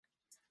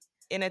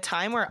In a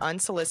time where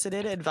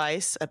unsolicited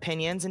advice,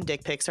 opinions, and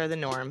dick pics are the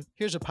norm,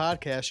 Here's a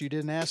podcast you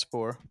didn't ask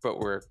for. But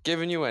we're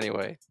giving you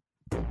anyway.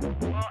 Well,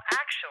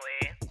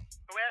 actually,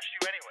 who asked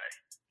you anyway?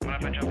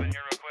 Mind if I jump in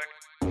here real quick?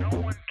 No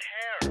one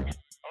cares.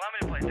 Allow me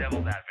to play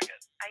devil's advocate.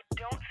 I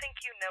don't think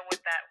you know what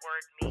that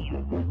word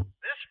means.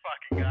 This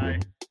fucking guy.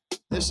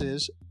 This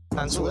is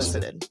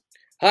unsolicited.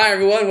 Hi,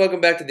 everyone.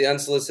 Welcome back to the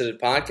Unsolicited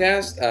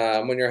Podcast.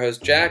 I'm your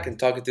host, Jack, and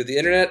talking through the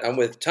internet, I'm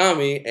with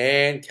Tommy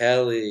and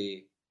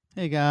Kelly.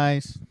 Hey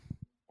guys.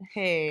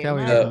 Hey,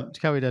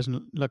 Kelly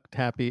doesn't look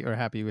happy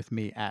with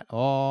me at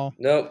all.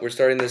 Nope, we're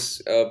starting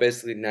this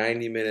basically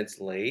 90 minutes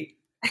late.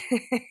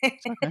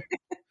 Okay.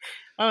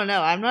 Oh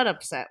no, I'm not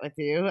upset with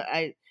you.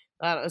 I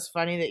thought it was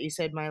funny that you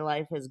said my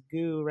life is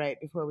goo right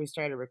before we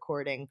started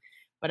recording,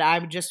 but I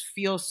just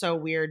feel so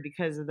weird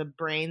because the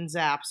brain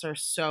zaps are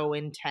so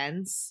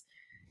intense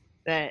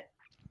that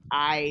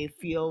I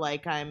feel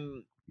like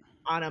I'm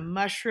on a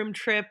mushroom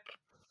trip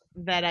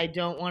that I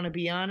don't want to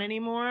be on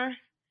anymore.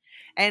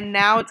 And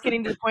now it's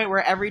getting to the point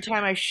where every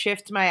time I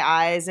shift my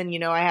eyes and,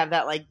 I have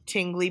that like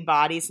tingly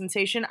body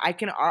sensation, I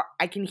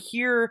can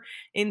hear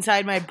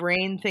inside my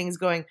brain things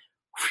going.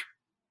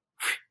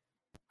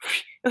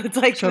 It's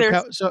like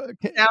there's sound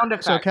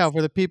effects. So Cal,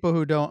 for the people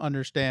who don't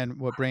understand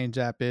what brain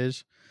zap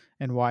is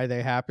and why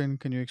they happen,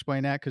 can you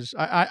explain that? Because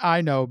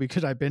I know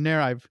because I've been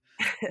there.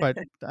 But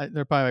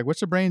they're probably like,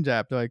 "What's a brain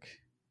zap?" They're like,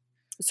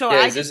 so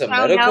is this a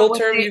medical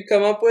term you've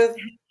come up with?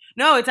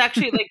 No, it's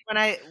actually like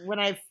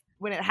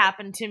when it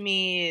happened to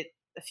me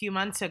a few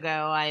months ago,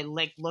 I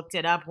like looked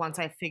it up once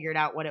I figured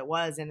out what it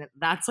was, and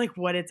that's like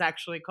what it's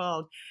actually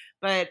called.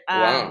 But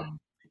wow.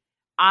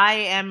 I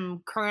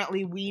am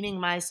currently weaning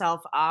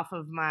myself off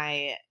of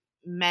my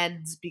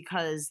meds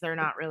because they're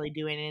not really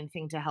doing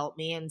anything to help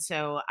me, and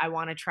so I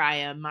want to try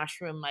a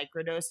mushroom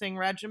microdosing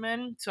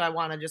regimen. So I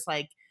want to just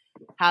like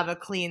have a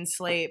clean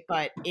slate,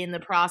 but in the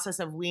process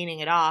of weaning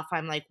it off,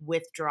 I'm like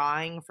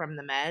withdrawing from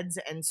the meds,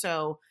 and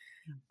so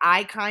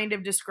I kind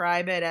of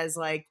describe it as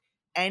like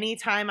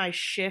anytime I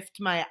shift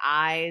my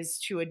eyes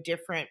to a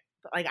different,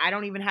 like I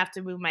don't even have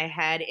to move my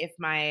head. If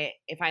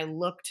I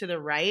look to the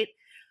right,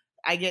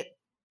 I get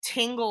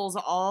tingles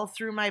all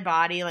through my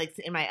body, like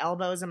in my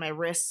elbows and my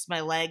wrists,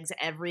 my legs,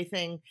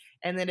 everything.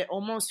 And then it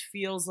almost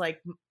feels like,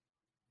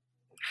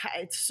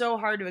 it's so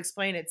hard to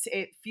explain.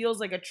 It feels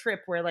like a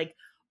trip where like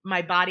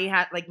my body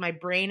my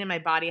brain and my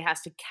body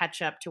has to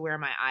catch up to where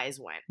my eyes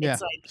went. Yeah,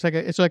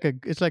 it's like a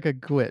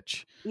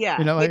glitch. Yeah,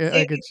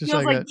 it just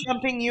feels like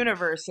jumping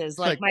universes.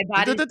 Like my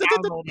body's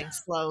downloading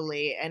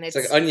slowly, and it's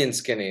like onion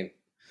skinning.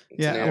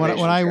 Yeah,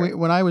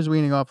 when I was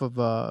weaning off of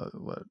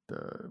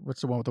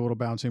what's the one with the little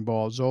bouncing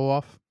ball,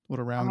 Zoloft,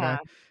 little round guy.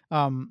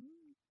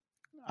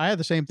 I had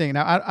the same thing.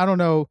 Now I don't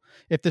know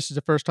if this is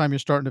the first time you're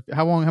starting to.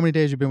 How many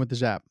days have you been with the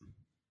zap?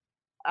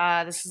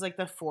 This is like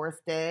the 4th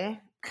day.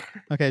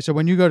 Okay, so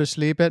when you go to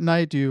sleep at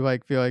night, do you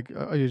like feel like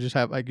you just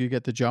have like you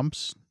get the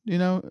jumps,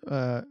 no,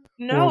 or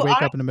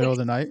wake up in the middle of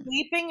the night?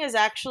 Sleeping is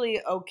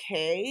actually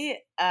okay.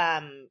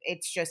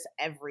 It's just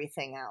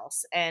everything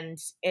else, and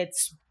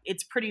it's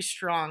pretty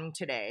strong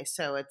today.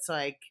 So it's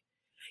like,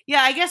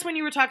 yeah, I guess when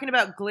you were talking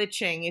about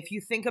glitching, if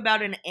you think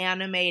about an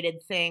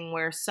animated thing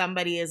where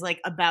somebody is like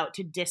about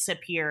to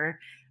disappear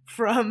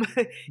from,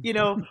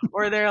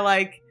 or they're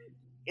like.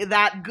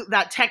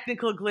 That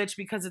technical glitch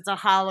because it's a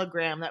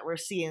hologram that we're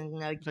seeing,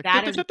 like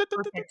that is a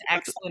perfect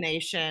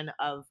explanation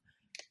of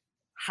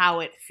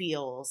how it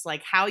feels,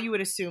 like how you would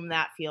assume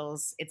that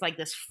feels. It's like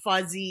this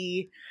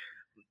fuzzy,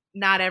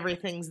 not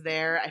everything's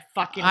there.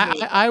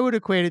 I would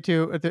equate it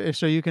to,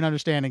 so you can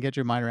understand and get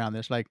your mind around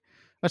this. Like,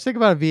 let's think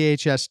about a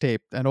VHS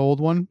tape, an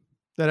old one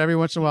that every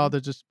once in a while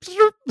that just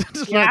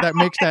like that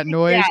makes that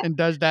noise and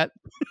does that.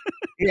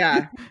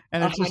 Yeah,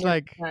 and it's just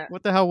like,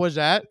 what the hell was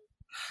that?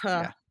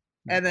 Yeah.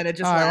 And then it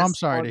just. I'm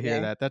sorry to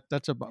hear that.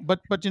 That's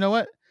but you know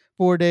what?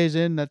 4 days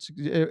in, that's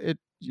it.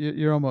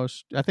 You're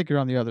almost. I think you're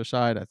on the other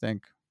side. I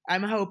think.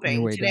 I'm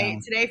hoping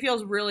today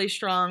feels really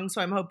strong,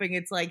 so I'm hoping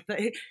it's like,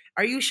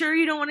 are you sure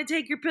you don't want to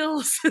take your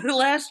pills? The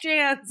last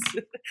chance.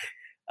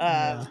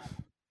 But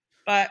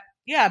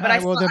yeah,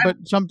 but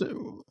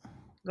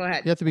go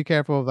ahead. You have to be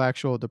careful of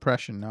actual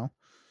depression, no?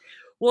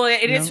 Well,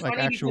 it is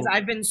funny because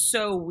I've been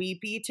so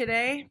weepy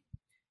today.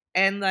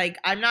 And like,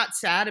 I'm not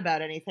sad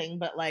about anything,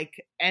 but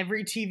like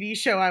every TV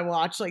show I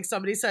watch, like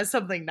somebody says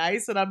something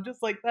nice and I'm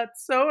just like,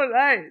 that's so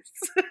nice.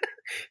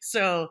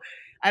 So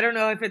I don't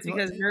know if it's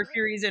because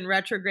Mercury's in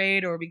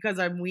retrograde or because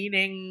I'm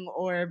weaning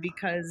or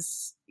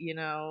because,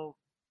 I'm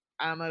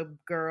a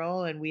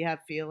girl and we have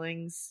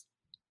feelings,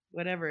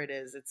 whatever it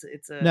is.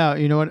 It's a. No,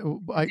 you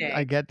know what?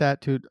 I get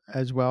that too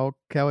as well,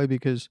 Kelly,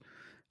 because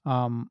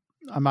I'm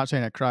not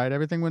saying I cried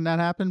everything when that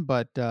happened,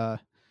 but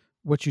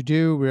what you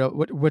do,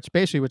 what's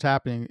basically what's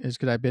happening is,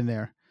 because I've been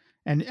there,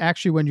 and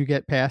actually when you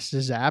get past the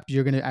zap,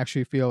 you're going to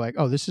actually feel like,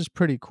 oh, this is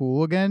pretty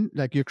cool again.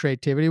 Like your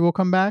creativity will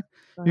come back,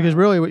 because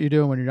really what you're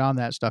doing when you're on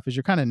that stuff is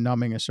you're kind of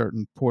numbing a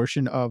certain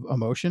portion of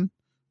emotion,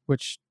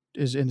 which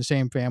is in the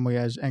same family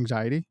as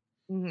anxiety,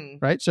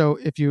 right? So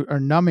if you are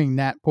numbing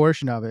that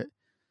portion of it,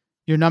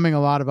 you're numbing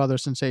a lot of other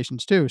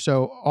sensations too.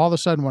 So all of a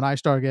sudden, when I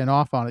start getting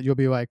off on it, you'll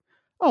be like,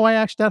 "Oh,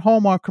 that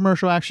Hallmark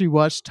commercial actually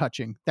was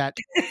touching."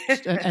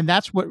 And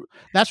that's what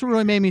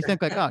really made me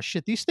think like, "Oh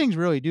shit, these things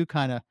really do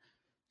kind of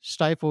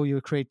stifle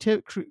your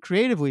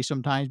creatively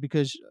sometimes,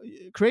 because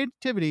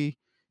creativity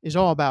is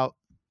all about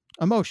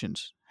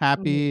emotions,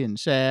 happy and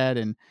sad,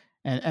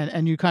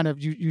 and you kind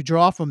of you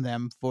draw from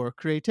them for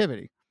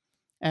creativity."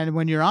 And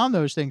when you're on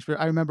those things,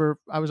 I remember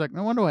I was like,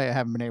 no wonder why I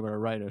haven't been able to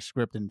write a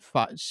script in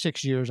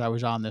 6 years I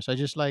was on this. I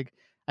just I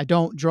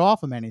don't draw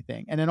from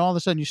anything. And then all of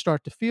a sudden you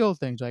start to feel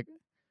things like,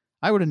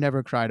 I would have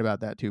never cried about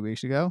that 2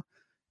 weeks ago.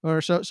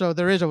 Or so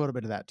there is a little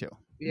bit of that too.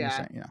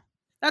 Yeah. You know.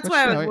 That's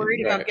why I was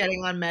worried about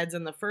getting on meds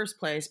in the first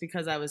place,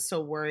 because I was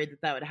so worried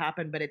that would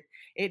happen. But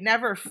it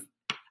never,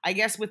 I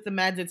guess with the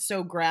meds, it's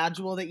so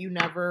gradual that you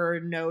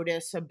never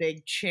notice a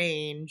big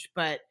change.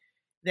 But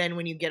then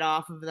when you get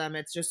off of them,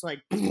 it's just like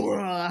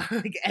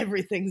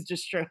everything's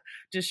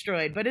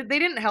destroyed. But they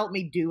didn't help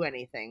me do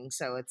anything.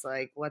 So it's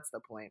like, what's the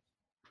point?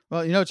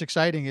 Well, what's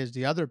exciting is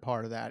the other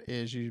part of that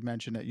is you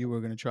mentioned that you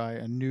were going to try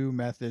a new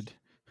method.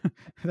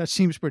 That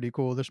seems pretty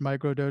cool. This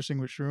microdosing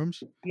with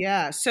shrooms.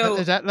 Yeah. So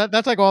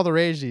that's like all the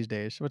rage these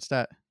days. What's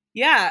that?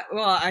 Yeah.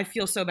 Well, I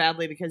feel so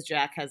badly because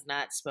Jack has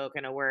not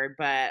spoken a word,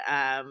 but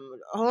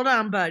hold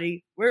on,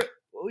 buddy. I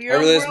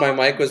realized my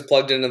mic was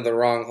plugged into the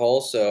wrong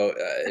hole, so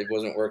it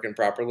wasn't working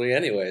properly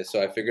anyway.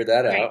 So I figured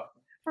that out.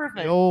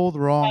 Perfect. The old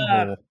wrong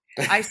hole.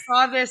 I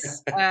saw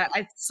this.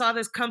 I saw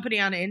this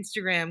company on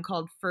Instagram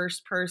called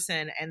First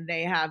Person, and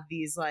they have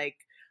these like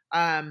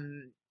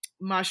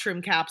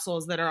mushroom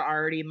capsules that are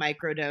already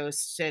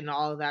microdosed and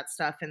all of that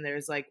stuff. And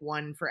there's like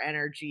one for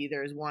energy.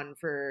 There's one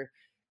for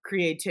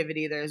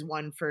creativity. There's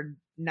one for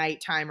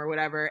nighttime or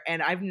whatever.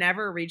 And I've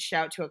never reached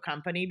out to a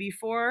company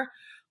before.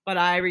 But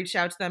I reached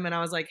out to them and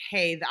I was like,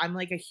 hey, I'm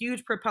like a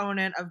huge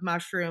proponent of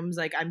mushrooms.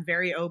 Like, I'm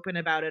very open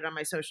about it on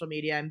my social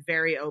media. I'm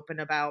very open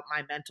about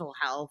my mental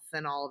health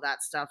and all of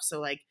that stuff. So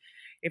like,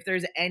 if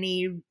there's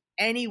any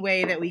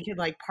way that we could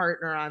like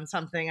partner on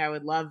something, I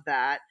would love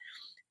that.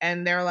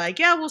 And they're like,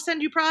 yeah, we'll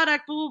send you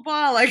product, blah, blah,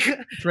 blah. Like,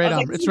 it's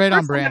right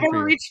on brand. I've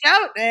ever reached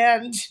out,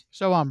 and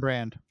so on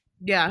brand.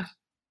 Yeah.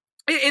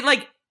 It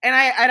like, and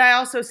I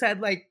also said,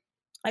 like,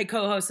 I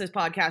co-host this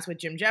podcast with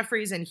Jim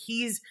Jeffries, and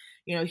he's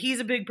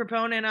a big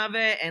proponent of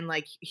it, and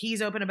like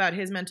he's open about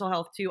his mental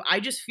health too. I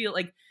just feel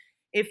like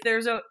if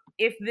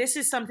this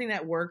is something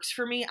that works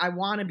for me, I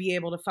want to be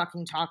able to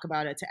fucking talk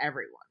about it to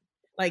everyone.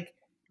 Like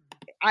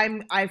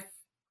I'm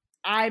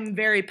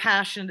very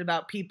passionate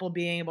about people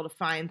being able to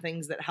find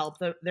things that help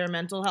their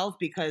mental health,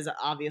 because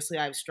obviously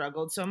I've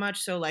struggled so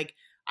much. So like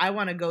I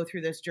want to go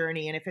through this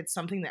journey, and if it's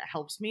something that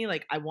helps me,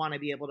 like I want to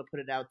be able to put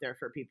it out there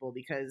for people,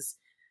 because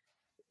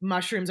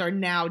mushrooms are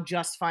now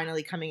just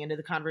finally coming into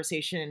the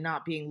conversation and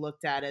not being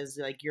looked at as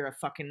like you're a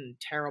fucking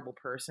terrible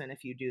person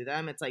if you do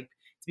them. It's like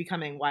it's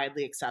becoming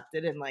widely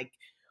accepted, and like,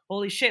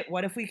 holy shit,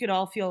 what if we could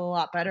all feel a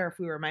lot better if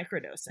we were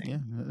microdosing? Yeah,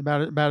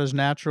 about as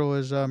natural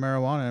as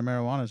marijuana, and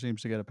marijuana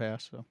seems to get a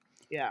pass. So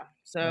yeah,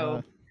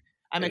 so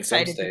I'm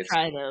excited to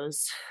try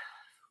those.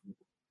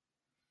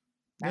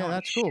 Yeah,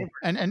 that's cool.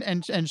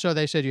 And so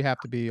they said you have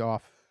to be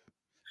off.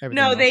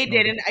 No, they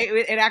didn't.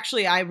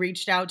 I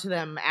reached out to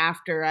them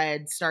after I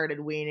had started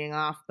weaning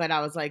off, but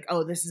I was like,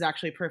 oh, this is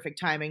actually perfect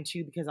timing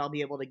too, because I'll be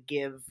able to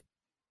give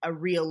a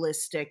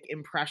realistic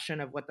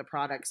impression of what the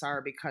products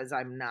are, because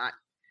I'm not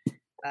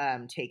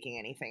taking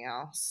anything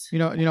else.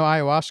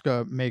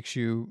 Ayahuasca makes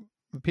you,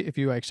 if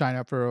you like sign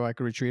up for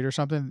like a retreat or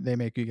something, they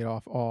make you get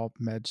off all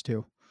meds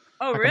too.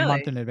 Oh, like really? A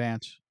month in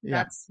advance. Yeah.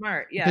 That's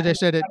smart. Yeah. Because they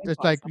said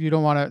it's like you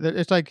don't want to.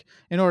 It's like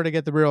in order to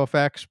get the real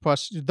effects.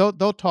 Plus,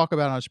 they'll talk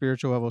about it on a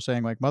spiritual level,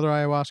 saying like Mother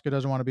Ayahuasca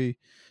doesn't want to be,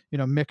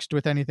 mixed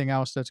with anything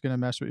else that's going to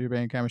mess with your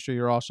brain chemistry.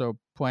 You're also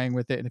playing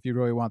with it, and if you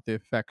really want the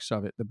effects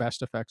of it, the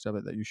best effects of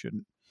it, that you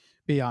shouldn't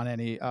be on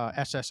any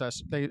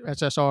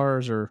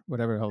SSRs or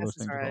whatever the hell those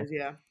things are called.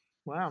 Yeah.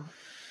 Wow.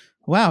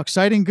 Wow,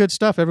 exciting, good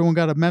stuff. Everyone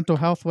got a mental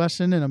health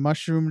lesson and a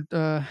mushroom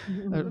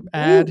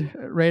ad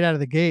right out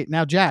of the gate.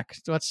 Now, Jack,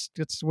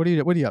 what are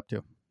you up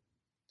to?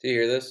 Do you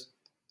hear this?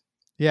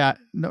 Yeah,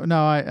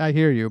 no, I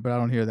hear you, but I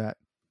don't hear that.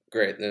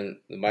 Great,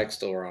 then the mic's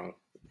still wrong.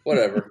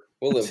 Whatever,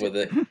 we'll live with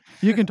it.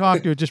 You can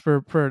talk to it just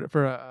for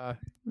Well,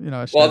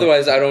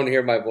 otherwise I don't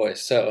hear my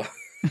voice, so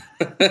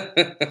my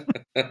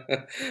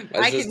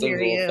system's a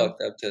little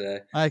fucked up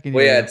today. I can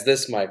hear you. It's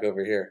this mic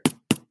over here.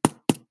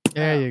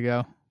 There you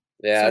go.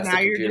 Yeah. So now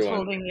you're just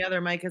holding the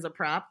other mic as a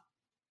prop?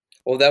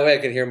 Well, that way I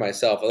can hear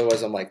myself.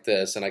 Otherwise, I'm like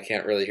this, and I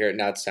can't really hear it.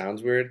 Now it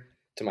sounds weird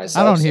to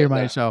myself. I don't hear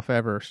myself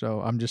ever, so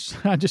I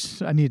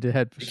need to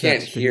head. You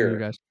can't hear you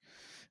guys.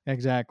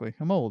 Exactly.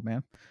 I'm old,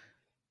 man.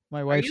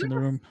 My wife's in the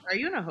room. Are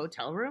you in a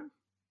hotel room?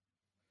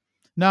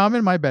 No, I'm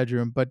in my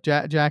bedroom, but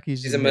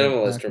Jackie's. He's a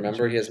minimalist.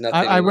 Remember, he has nothing.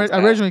 I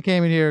originally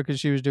came in here because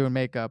she was doing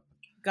makeup.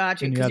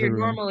 Gotcha. Because you're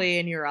normally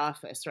in your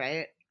office,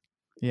 right?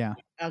 Yeah.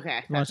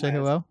 Okay. You want to say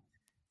hello?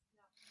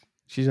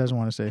 She doesn't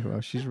want to say hello.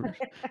 She's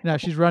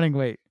running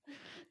late.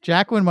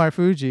 Jacqueline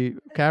Marfuji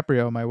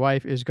Caprio, my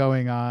wife, is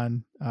going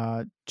on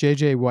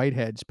JJ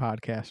Whitehead's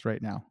podcast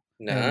right now.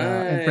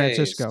 Nice. In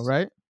Francisco,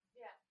 right?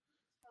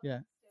 Yeah.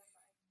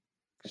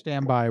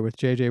 Stand By with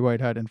JJ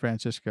Whitehut and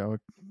Francisco,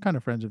 kind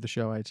of friends of the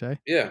show, I'd say.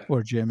 Yeah.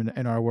 Or Jim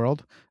in our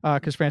world.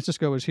 Because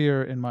Francisco was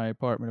here in my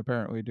apartment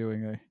apparently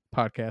doing a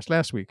podcast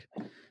last week.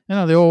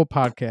 The old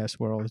podcast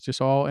world. It's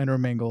just all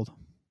intermingled.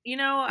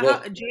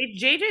 Well-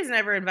 JJ's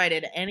never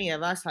invited any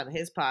of us on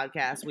his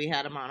podcast. We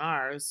had him on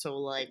ours. So,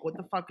 like, what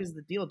the fuck is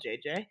the deal,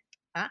 JJ?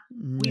 Huh?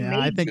 We Yeah,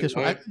 I made think you. this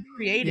one.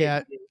 Created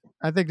Yeah. you.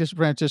 I think this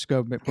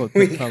Francisco.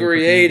 We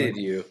created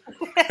you.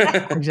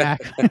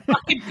 Exactly.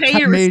 Fucking pay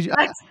your made you-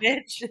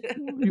 respects,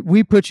 bitch.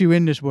 We put you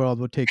in this world.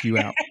 We'll take you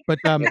out. But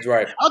That's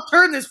right. I'll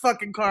turn this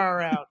fucking car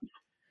around.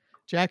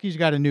 Jackie's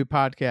got a new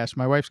podcast.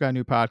 My wife's got a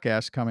new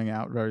podcast coming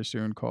out very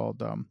soon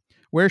called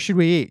 "Where Should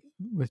We Eat"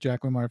 with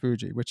Jacqueline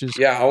Marfuji, which is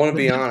Yeah, I want to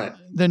be on it.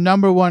 the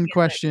number one Yeah,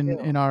 question too.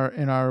 in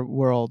our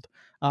world.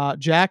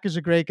 Jack is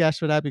a great guest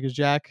for that because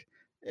Jack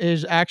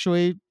is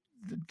actually,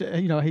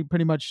 he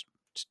pretty much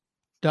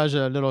does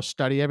a little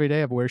study every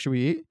day of where should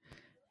we eat,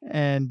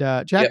 and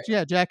Jack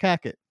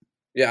Hackett.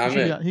 Yeah, I'm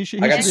in. He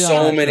should I got be on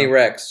so that many show.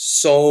 wrecks.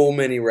 So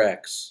many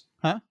wrecks.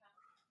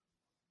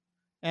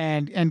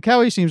 And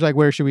Kelly seems like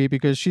where should we eat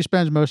because she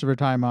spends most of her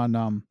time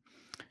on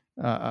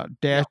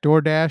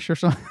DoorDash or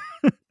something.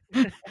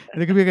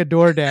 It could be like a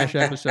DoorDash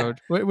episode.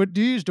 What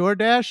do you use,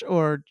 DoorDash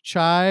or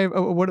Chive?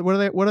 What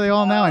are they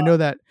all now? I know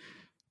that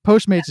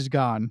Postmates is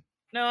gone.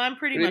 No, I'm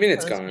pretty What much do you mean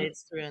it's gone?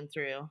 Postmates through and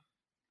through.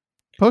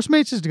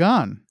 Postmates is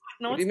gone.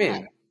 No, What do it's you not.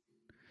 mean?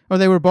 Or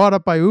they were bought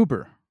up by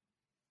Uber,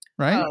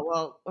 right? Oh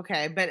well,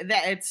 okay, but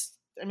it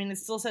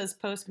still says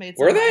Postmates.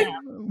 Were on the they? app.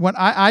 When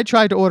I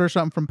tried to order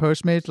something from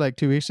Postmates like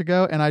 2 weeks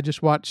ago, and I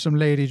just watched some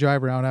lady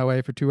drive around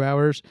LA for 2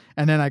 hours,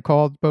 and then I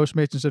called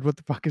Postmates and said, "What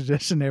the fuck is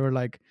this?" And they were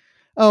like,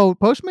 "Oh,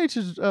 Postmates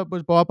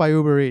was bought by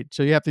Uber Eats,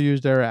 so you have to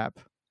use their app."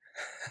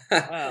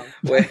 Oh.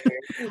 Wait.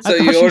 I So thought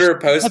you she- order I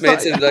Postmates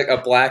thought- and like a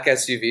black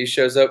SUV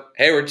shows up.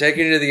 Hey, we're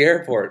taking you to the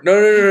airport.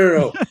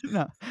 No.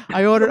 No,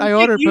 I ordered take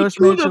you to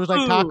Postmates. the It was like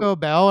food. Taco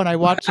Bell, and I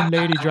watched some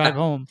lady drive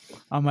home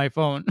on my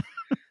phone.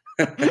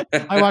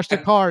 I watched the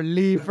car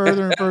leave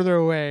further and further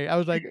away. I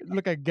was like,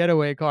 look, a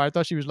getaway car. I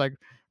thought she was like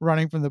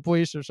running from the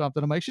police or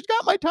something. I'm like, she's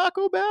got my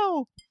Taco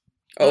Bell.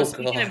 Oh,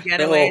 Speaking God. of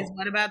getaways, No.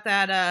 what about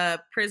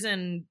that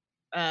prison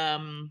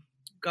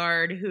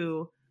guard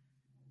who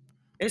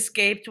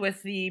escaped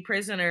with the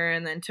prisoner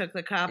and then took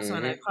the cops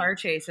on a car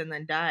chase and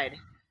then died?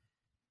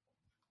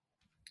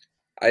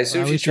 I assume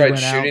Well, at she least she tried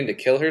went out. shooting to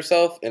kill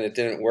herself and it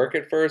didn't work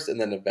at first, and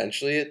then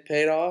eventually it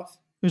paid off.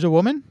 It was a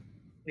woman.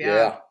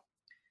 Yeah.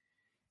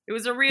 It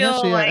was a real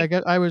Yeah, see, I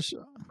guess I was.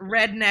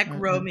 redneck Mhm.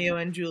 Romeo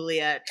and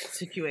Juliet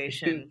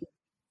situation.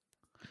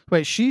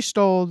 Wait, she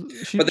stole.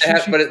 But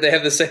they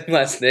have the same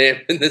last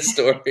name in this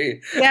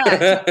story.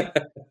 Yeah.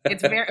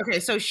 It's very okay.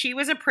 So she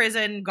was a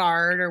prison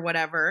guard or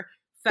whatever.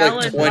 Fell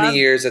like in 20 love.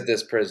 years at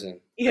this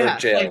prison Yeah, or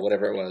jail, like-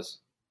 whatever it was.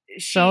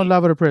 She fell in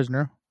love with a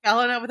prisoner. fell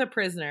in love with a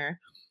prisoner,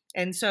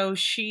 and so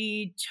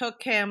she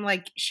took him.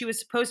 Like she was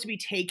supposed to be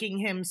taking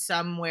him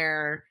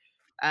somewhere.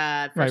 For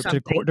Right, to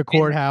something. the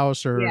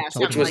courthouse or Yeah,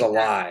 something. Which was like a that.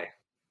 lie.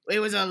 It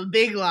was a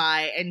big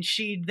lie, and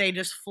they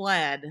just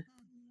fled.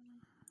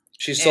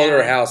 She sold her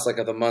And- house like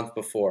the month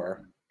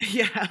before.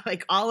 Yeah,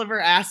 like all of her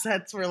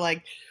assets were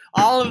like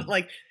all of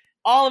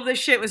the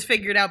shit was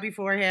figured out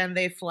beforehand.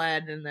 They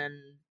fled, and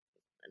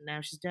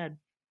now she's dead.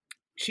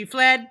 She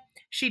fled.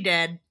 She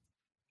dead.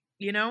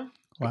 You know.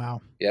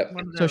 Wow. Yep.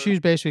 One of So those. she was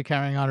basically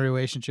carrying on a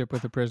relationship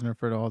with the prisoner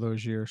for all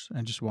those years,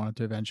 and just wanted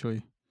to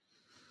eventually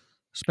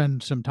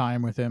spend some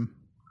time with him.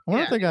 I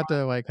wonder if Yeah. they got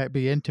to like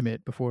be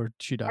intimate before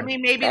she died. I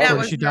mean, maybe Oh, that did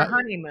was she their die?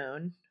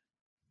 honeymoon.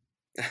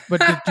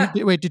 But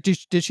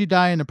did she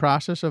die in the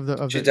process of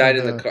the? She died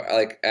in the car,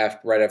 like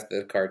right after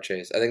the car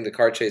chase. I think the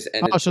car chase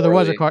ended. Oh, so there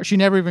was a poorly. car. She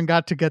never even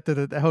got to get to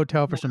the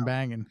hotel for some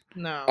banging.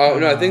 No. Oh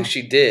no, I think Oh.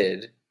 she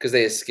did because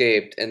they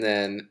escaped, and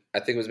then I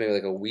think it was maybe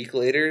like a week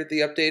later the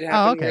update happened.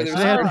 Oh, Where okay. there So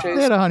was they a had, car Oh. chase.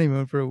 they had a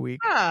honeymoon for a week.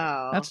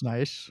 Oh, That's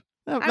nice.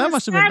 That, I that was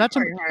must have been. sad That's a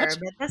for her, that's,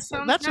 but that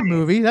sounds that's a nice.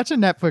 movie. That's a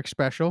Netflix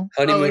special.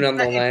 Honeymoon it's on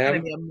the It's gonna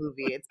Lamb. be a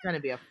movie. It's gonna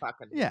be a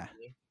fucking Yeah.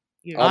 movie.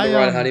 You On the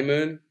I, Run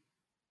honeymoon.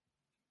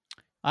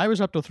 I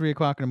was up till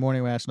 3:00 in the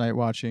morning last night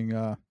watching.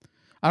 I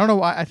don't know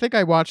why. I think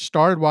I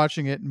started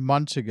watching it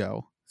months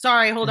ago.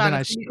 Sorry, hold And on.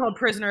 then It's gonna be called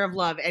Prisoner of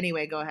Love.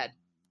 Anyway, go ahead.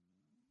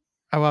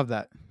 I love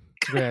that.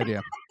 It's a great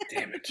idea.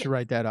 Damn it! Should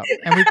write that up,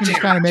 and we can just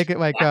kind of make it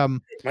like My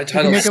we title.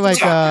 can make it like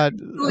sucks.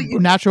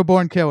 natural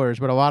born killers,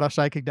 but a lot of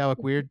psychedelic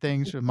weird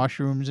things with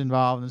mushrooms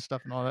involved and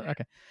stuff and all that.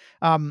 Okay.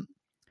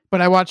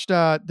 But I watched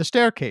the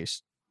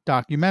Staircase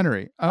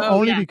documentary Oh,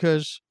 only yeah.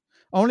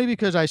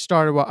 because I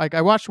started like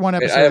I watched one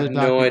Wait, episode I have of the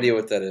no idea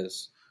what that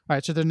is. All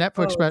right, so the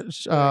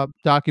Netflix Oh,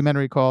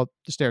 documentary called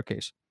The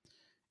Staircase,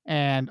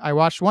 and I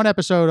watched one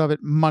episode of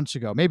it months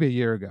ago, maybe a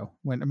year ago,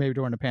 maybe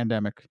during the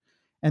pandemic,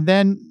 and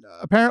then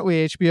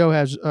apparently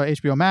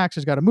HBO Max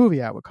has got a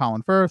movie out with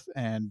Colin Firth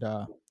and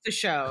The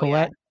show.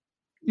 Colette.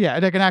 Yeah,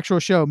 like an actual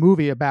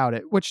movie about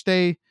it, which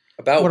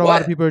About what what? a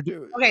lot of people are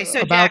doing. Okay, so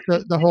about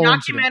Jack, the whole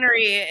incident.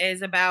 documentary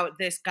is about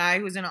this guy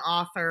who's an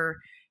author.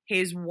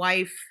 His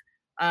wife,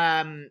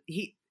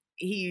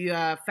 he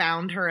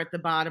found her at the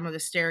bottom of the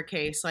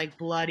staircase, like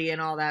bloody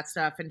and all that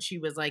stuff, and she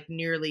was like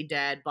nearly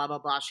dead, blah blah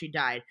blah, she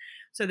died.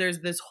 So there's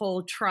this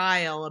whole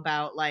trial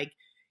about like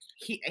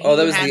that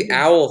was the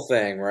owl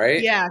thing,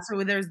 right? Yeah,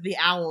 so there's the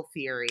owl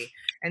theory.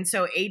 And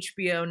so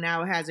HBO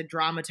now has a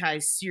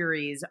dramatized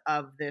series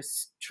of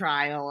this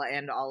trial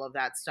and all of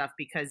that stuff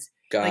because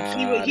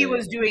he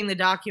was doing the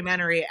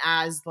documentary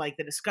as like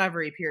the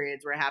discovery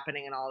periods were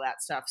happening and all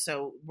that stuff.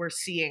 So we're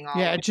seeing all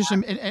it's just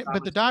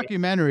but the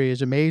documentary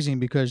is amazing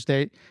because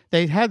they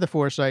had the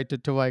foresight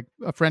to like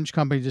a French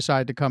company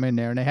decide to come in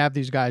there, and they have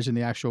these guys in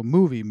the actual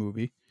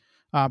movie.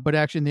 But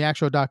actually, in the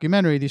actual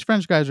documentary, these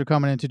French guys are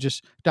coming in to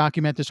just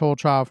document this whole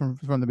trial from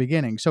the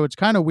beginning. So it's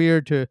kind of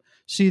weird to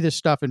see this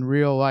stuff in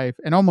real life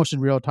and almost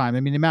in real time. I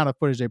mean, the amount of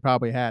footage they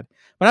probably had.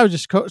 But I was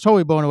just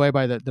totally blown away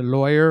by the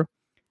lawyer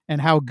and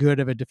how good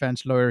of a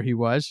defense lawyer he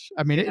was.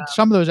 I mean,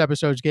 some of those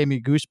episodes gave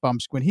me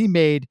goosebumps when he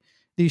made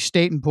these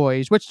state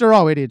employees, which they're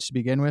all idiots to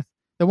begin with.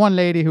 The one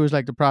lady who was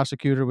like the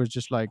prosecutor was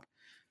just like,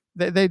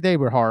 they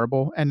were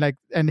horrible.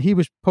 And he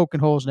was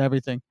poking holes in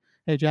everything.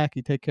 Hey,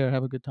 Jackie, take care.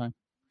 Have a good time.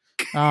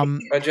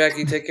 Bye,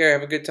 Jackie. Take care.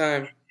 Have a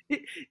gang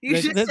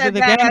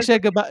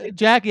said goodbye.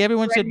 Jackie,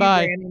 everyone said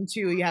bye.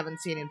 You haven't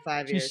seen in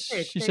 5 years.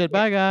 She said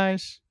bye,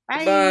 guys.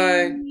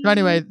 Bye. So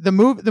anyway, the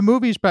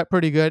movie's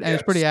pretty good and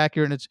it's pretty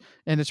accurate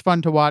and it's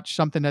fun to watch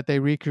something that they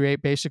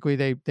recreate. Basically,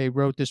 they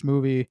wrote this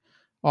movie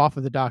off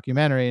of the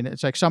documentary, and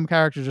it's like some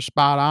characters are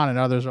spot on and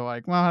others are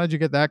like, well, how did you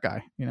get that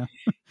guy? You know?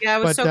 Yeah, I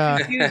was so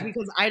confused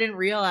because I didn't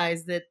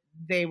realize that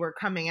they were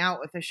coming out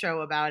with a show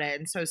about it,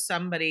 and so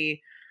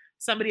somebody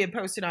had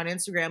posted on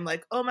Instagram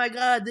like, "Oh my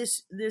god,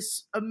 this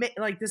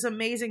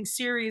amazing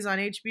series on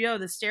HBO,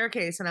 The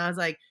Staircase," and I was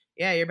like,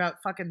 "Yeah, you're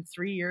about fucking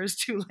 3 years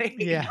too late."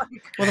 Yeah.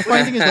 Well, the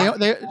funny thing is,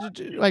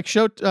 they like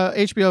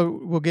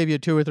HBO will give you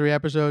 2 or 3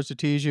 episodes to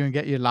tease you and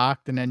get you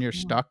locked, and then you're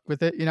stuck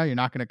with it. You know, you're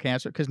not going to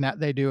cancel it because now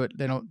they do it.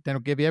 They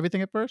don't give you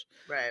everything at first.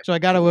 Right. So I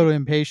got a little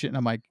impatient, and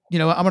I'm like, you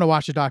know what? I'm going to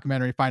watch the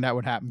documentary, find out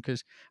what happened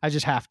because I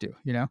just have to.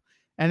 You know.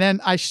 And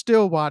then I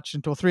still watched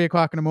until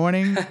 3:00 in the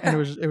morning, and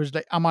it was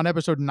like I'm on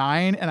episode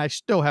 9, and I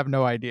still have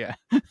no idea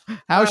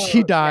how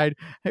she died,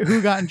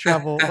 who got in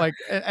trouble, like,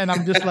 and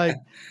I'm just like,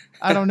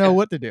 I don't know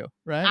what to do,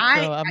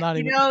 right? So I'm not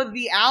even.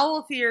 The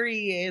owl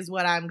theory is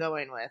what I'm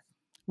going with.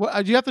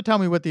 Well, you have to tell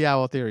me what the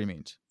owl theory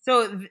means.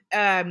 So,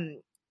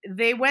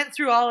 they went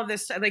through all of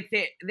this, like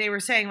they were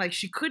saying like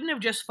she couldn't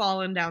have just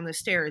fallen down the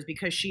stairs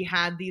because she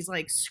had these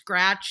like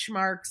scratch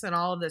marks and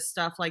all of this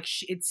stuff. Like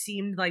it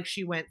seemed like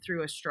she went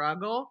through a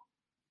struggle.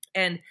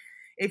 And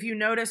if you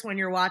notice when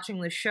you're watching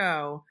the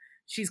show,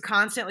 she's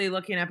constantly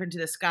looking up into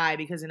the sky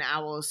because an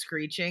owl is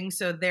screeching.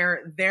 So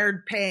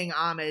they're paying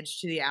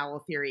homage to the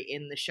owl theory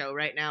in the show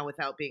right now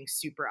without being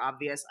super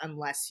obvious,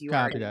 unless you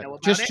already know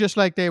about it. Just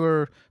like they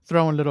were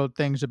throwing little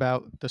things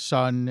about the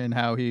son and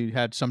how he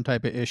had some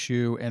type of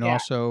issue, and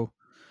also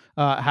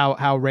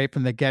how right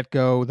from the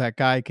get-go that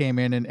guy came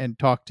in and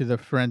talked to the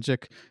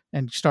forensic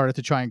and started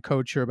to try and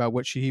coach her about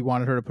what he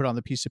wanted her to put on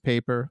the piece of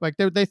paper. Like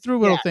they threw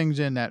little things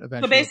in that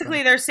eventually. So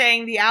basically they're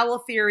saying the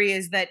owl theory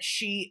is that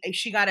she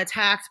got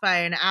attacked by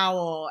an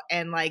owl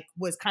and like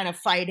was kind of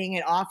fighting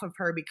it off of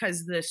her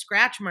because the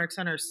scratch marks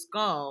on her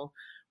skull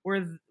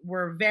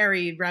were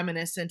very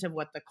reminiscent of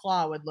what the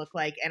claw would look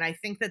like. And I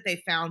think that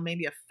they found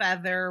maybe a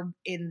feather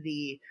in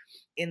the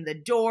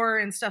door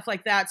and stuff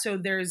like that. So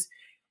there's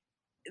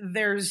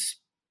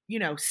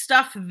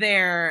stuff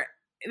there.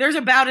 There's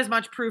about as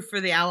much proof for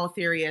the owl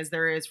theory as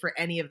there is for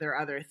any of their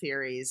other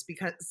theories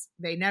because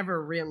they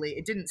never really,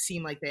 it didn't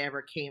seem like they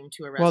ever came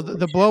to a resolution. Well,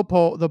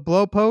 the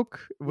blow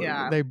poke,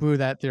 they blew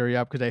that theory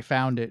up because they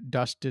found it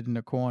dusted in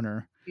the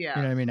corner. Yeah.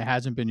 You know what I mean? It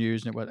hasn't been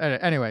used. And it was,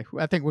 anyway,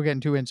 I think we're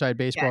getting too inside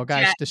baseball.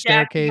 Guys, The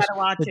Staircase,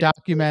 the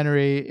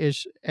documentary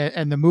is,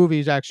 and the movie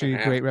is actually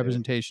a great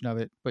representation of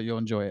it, but you'll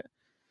enjoy it.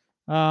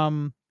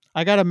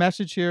 I got a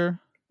message here.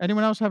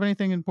 Anyone else have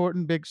anything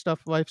important, big stuff,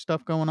 life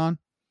stuff going on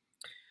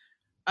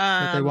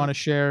that they want to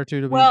share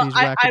to these wackadoos?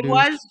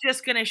 I was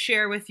just going to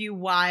share with you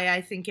why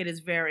I think it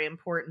is very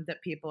important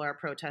that people are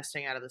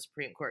protesting out of the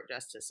Supreme Court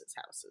justices'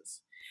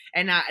 houses.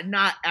 And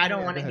I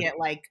don't want to get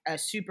like a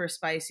super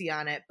spicy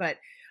on it, but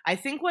I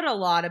think what a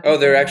lot of people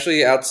they're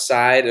actually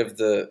outside of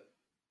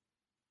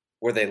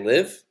where they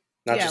live,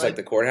 not just like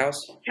the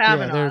courthouse.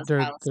 Kavanaugh's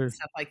house and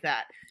stuff like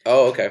that.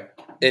 Oh, okay.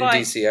 In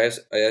DC,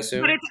 I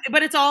assume.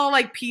 But it's all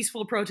like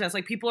peaceful protests.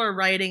 Like people are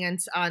writing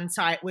on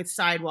with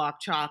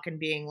sidewalk chalk and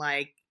being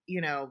like,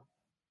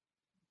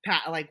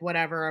 like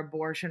whatever,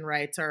 abortion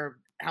rights or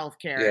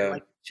healthcare,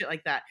 like shit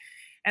like that.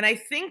 And I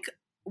think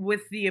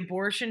with the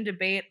abortion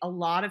debate, a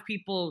lot of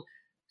people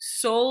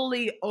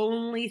solely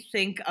only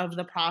think of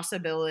the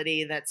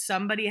possibility that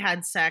somebody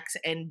had sex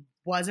and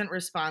wasn't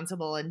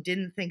responsible and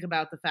didn't think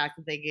about the fact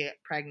that they get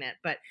pregnant.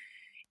 But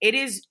it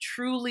is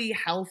truly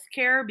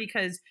healthcare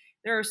because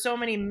there are so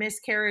many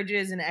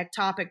miscarriages and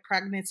ectopic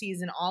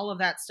pregnancies and all of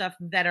that stuff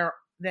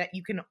that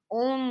you can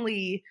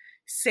only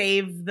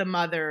save the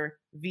mother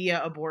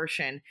via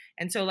abortion.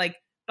 And so like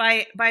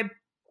by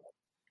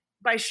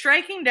by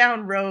striking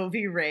down Roe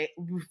v.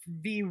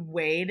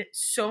 Wade,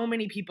 so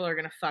many people are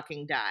going to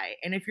fucking die.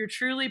 And if you're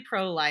truly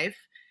pro-life,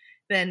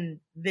 then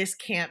this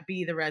can't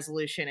be the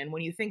resolution. And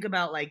when you think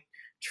about like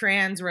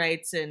trans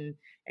rights and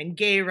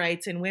gay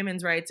rights and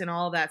women's rights and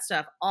all that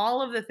stuff,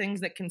 all of the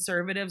things that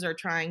conservatives are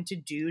trying to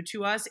do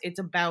to us, it's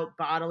about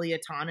bodily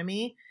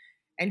autonomy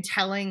and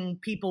telling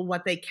people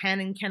what they can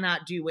and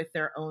cannot do with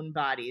their own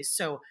bodies.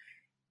 So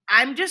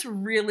I'm just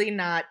really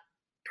not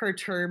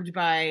perturbed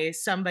by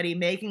somebody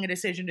making a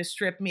decision to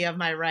strip me of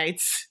my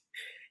rights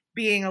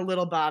being a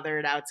little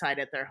bothered outside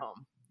at their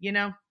home. You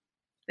know,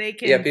 they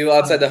can. People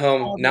outside the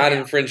home not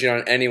infringing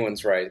on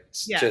anyone's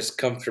rights, just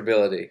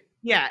comfortability.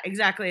 Yeah,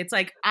 exactly. It's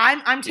like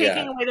I'm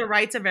taking away the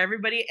rights of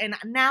everybody, and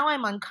now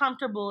I'm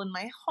uncomfortable in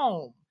my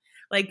home.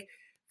 Like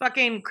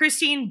fucking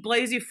Christine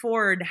Blasey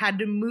Ford had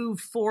to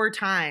move 4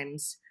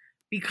 times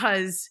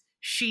because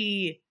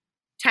she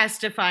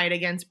testified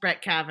against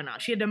Brett Kavanaugh.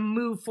 She had to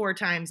move 4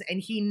 times, and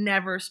he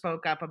never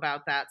spoke up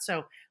about that.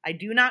 So I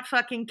do not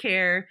fucking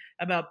care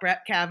about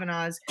Brett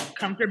Kavanaugh's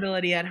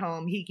comfortability at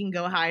home. He can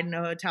go hide in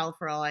a hotel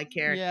for all I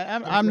care.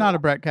 Yeah, I'm not a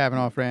Brett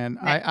Kavanaugh fan.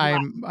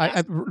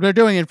 They're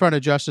doing it in front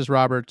of Justice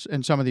Roberts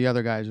and some of the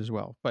other guys as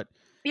well. But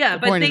yeah,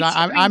 the point is,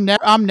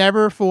 I'm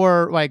never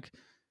for like,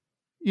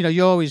 you know,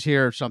 you always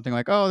hear something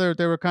like, oh,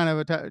 they were kind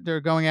of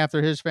they're going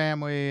after his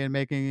family and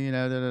making, you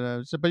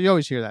know, So, but you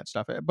always hear that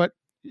stuff. But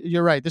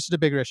you're right. This is the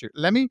bigger issue.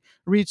 Let me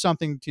read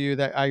something to you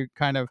that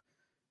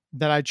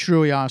I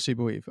truly honestly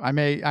believe.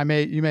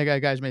 You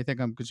guys may think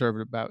I'm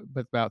conservative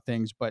about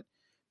things, but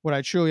what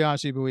I truly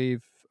honestly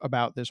believe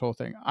about this whole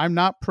thing, I'm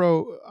not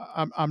pro.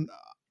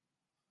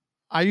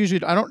 I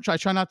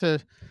try not to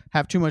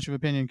have too much of an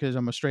opinion because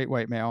I'm a straight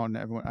white male and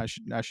everyone, I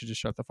should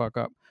just shut the fuck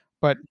up.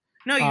 But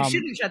no, you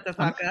shouldn't shut the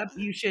fuck up.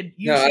 You should.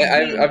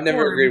 I've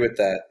never agreed with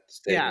that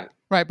statement. Yeah.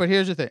 Right. But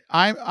here's the thing.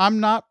 I'm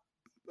not,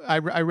 I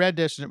read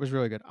this and it was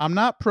really good. I'm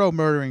not pro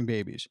murdering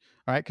babies.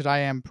 All right. Cause I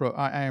am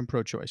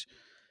pro choice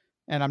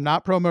and I'm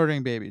not pro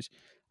murdering babies.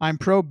 I'm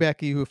pro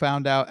Becky, who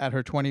found out at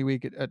her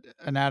 20-week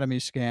anatomy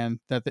scan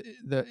that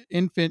the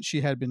infant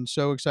she had been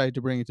so excited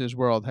to bring into this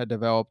world had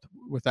developed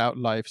without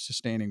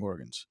life-sustaining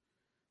organs.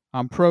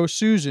 I'm pro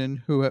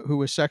Susan, who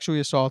was sexually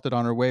assaulted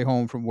on her way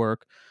home from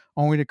work,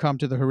 only to come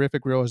to the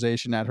horrific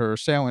realization that her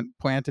assailant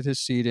planted his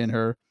seed in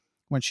her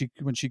when she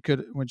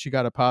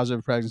got a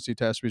positive pregnancy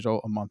test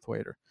result a month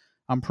later.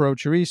 I'm pro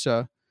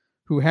Teresa,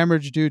 who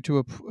hemorrhaged due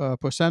to a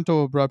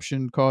placental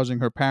abruption, causing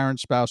her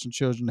parents, spouse, and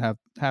children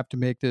have to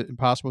make the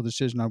impossible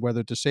decision on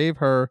whether to save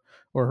her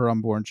or her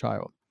unborn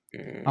child.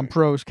 I'm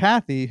pro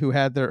Kathy, who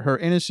had her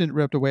innocent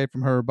ripped away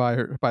from her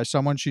by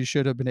someone she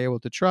should have been able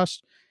to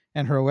trust,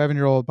 and her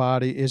 11-year-old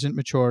body isn't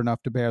mature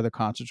enough to bear the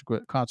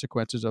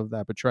consequences of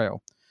that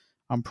betrayal.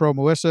 I'm pro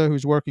Melissa,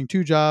 who's working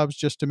 2 jobs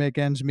just to make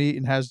ends meet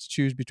and has to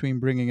choose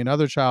between bringing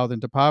another child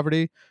into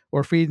poverty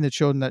or feeding the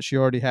children that she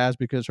already has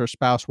because her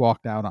spouse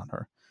walked out on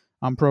her.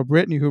 I'm pro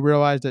Brittany, who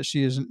realized that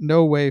she is in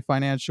no way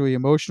financially,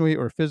 emotionally,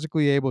 or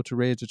physically able to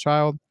raise a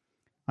child.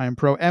 I am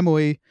pro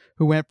Emily,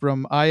 who went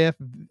from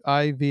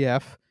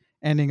IVF,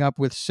 ending up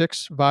with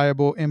 6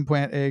 viable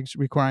implant eggs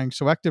requiring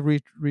selective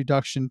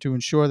reduction to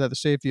ensure that the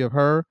safety of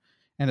her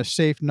and a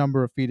safe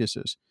number of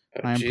fetuses.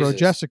 I am pro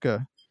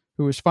Jessica,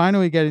 who is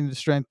finally getting the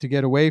strength to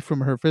get away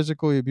from her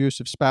physically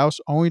abusive spouse,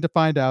 only to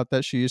find out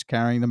that she is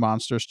carrying the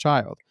monster's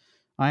child.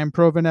 I am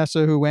pro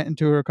Vanessa, who went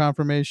into her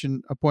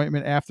confirmation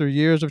appointment after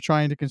years of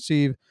trying to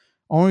conceive,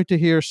 only to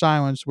hear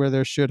silence where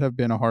there should have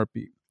been a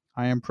heartbeat.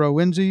 I am pro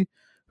Lindsay,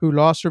 who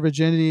lost her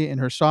virginity in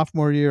her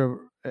sophomore year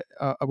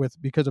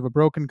because of a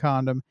broken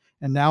condom,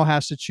 and now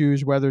has to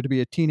choose whether to be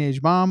a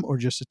teenage mom or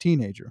just a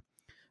teenager.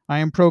 I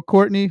am pro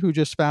Courtney, who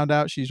just found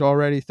out she's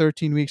already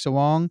 13 weeks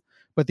along,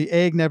 but the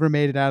egg never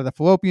made it out of the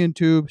fallopian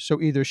tube,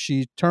 so either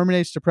she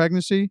terminates the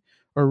pregnancy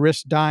or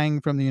risks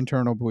dying from the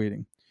internal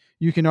bleeding.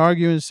 You can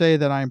argue and say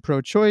that I am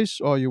pro-choice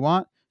all you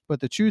want,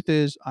 but the truth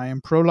is I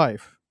am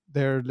pro-life.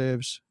 There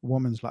lives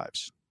women's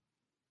lives.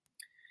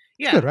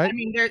 Yeah, good, right? I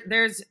mean,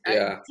 there's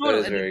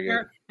totally.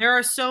 There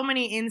are so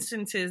many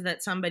instances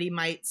that somebody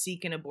might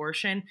seek an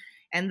abortion,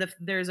 and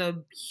there's a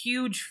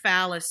huge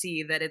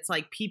fallacy that it's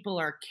like people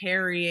are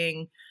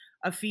carrying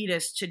a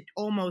fetus to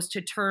almost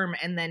to term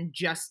and then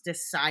just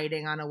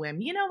deciding on a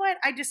whim, you know what?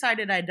 I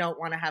decided I don't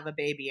want to have a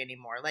baby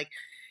anymore. Like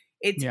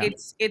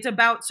it's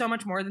about so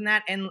much more than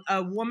that. And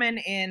a woman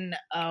in,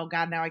 oh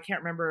God, now I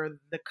can't remember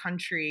the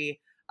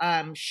country.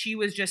 She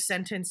was just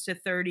sentenced to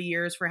 30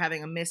 years for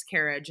having a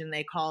miscarriage, and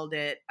they called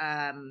it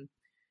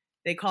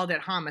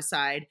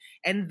homicide.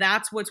 And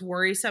that's what's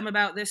worrisome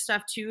about this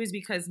stuff too, is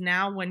because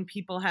now when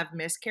people have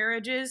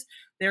miscarriages,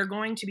 they're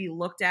going to be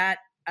looked at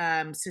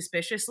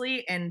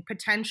suspiciously, and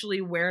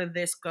potentially where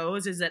this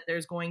goes is that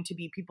there's going to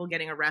be people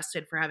getting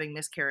arrested for having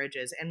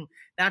miscarriages, and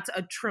that's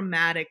a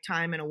traumatic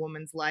time in a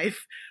woman's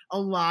life a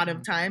lot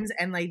of times,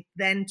 and like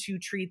then to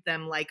treat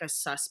them like a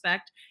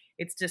suspect,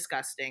 it's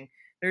disgusting.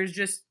 There's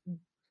just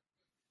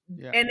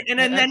and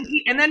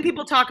then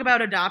people talk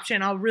about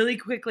adoption. I'll really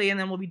quickly, and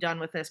then we'll be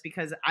done with this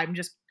because I'm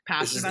just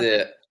passionate about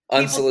this.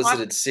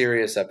 unsolicited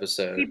serious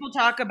episode. People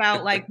talk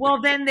about like,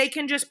 well, then they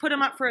can just put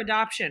them up for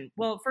adoption.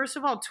 Well, first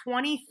of all,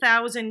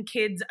 20,000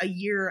 kids a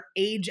year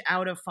age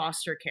out of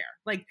foster care.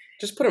 Like,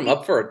 just put them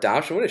up for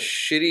adoption. What a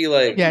shitty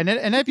like. Yeah,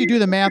 and if you do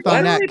the math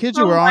on that, kids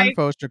who are on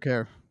foster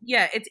care.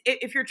 Yeah,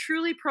 if you're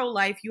truly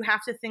pro-life, you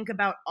have to think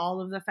about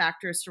all of the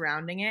factors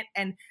surrounding it,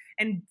 and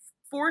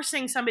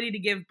forcing somebody to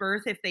give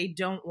birth if they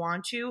don't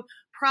want to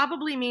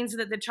probably means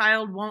that the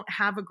child won't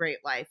have a great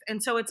life.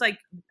 And so it's like,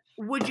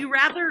 would you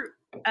rather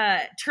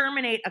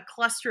terminate a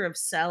cluster of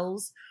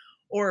cells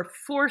or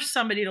force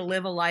somebody to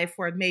live a life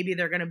where maybe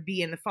they're going to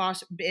be in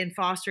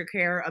foster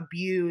care,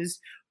 abused,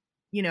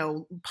 you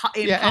know,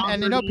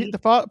 and you know,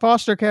 the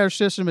foster care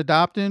system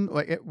adopting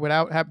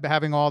without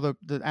having all the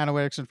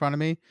analytics in front of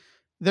me,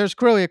 there's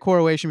clearly a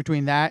correlation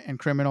between that and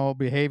criminal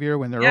behavior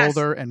when they're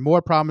older and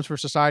more problems for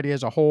society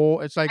as a whole.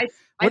 It's like,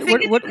 what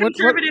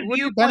do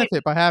you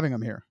benefit by having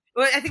them here?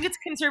 Well, I think it's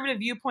a conservative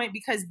viewpoint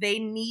because they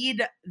need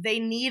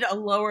a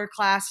lower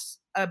class,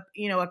 a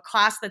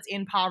class that's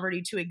in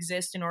poverty to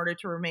exist in order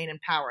to remain in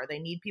power. They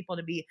need people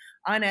to be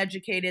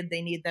uneducated.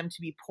 They need them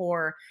to be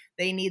poor.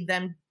 They need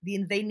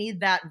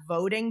that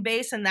voting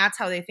base, and that's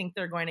how they think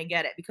they're going to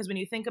get it. Because when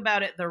you think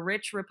about it, the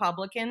rich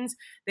Republicans,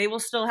 they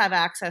will still have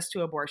access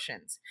to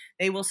abortions.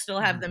 They will still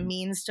have the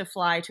means to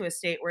fly to a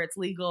state where it's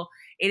legal.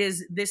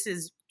 This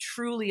is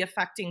truly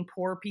affecting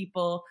poor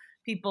people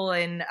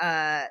in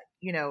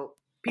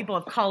people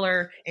of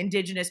color,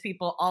 indigenous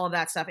people, all of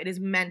that stuff. It is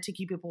meant to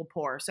keep people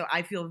poor. So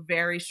I feel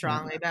very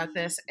strongly about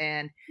this,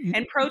 and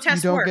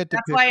protest work.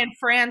 That's why in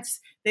France,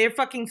 they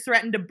fucking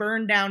threatened to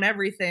burn down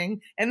everything,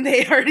 and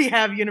they already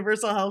have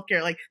universal health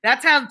care. Like,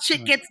 that's how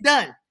shit gets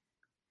done.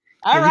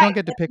 All right, you don't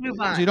get to pick.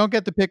 So you don't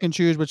get to pick and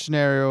choose which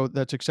scenario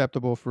that's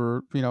acceptable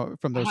for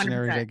from those 100%.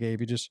 Scenarios I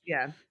gave. You just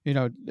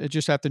you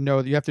just have to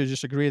know that you have to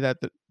just agree that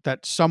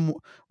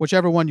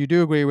whichever one you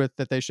do agree with,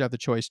 that they should have the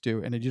choice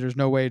to, and there's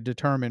no way to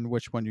determine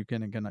which one you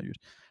can and cannot use.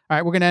 All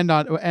right, we're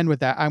gonna end with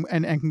that.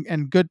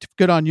 And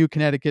good on you,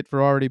 Connecticut,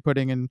 for already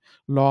putting in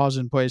laws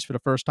in place for the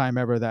first time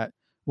ever that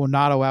will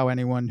not allow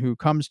anyone who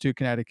comes to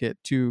Connecticut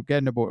to get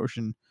an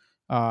abortion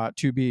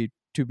to be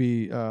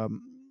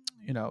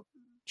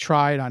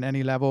tried on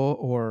any level,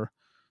 or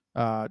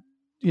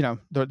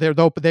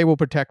they will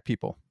protect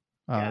people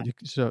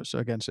so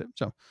against it.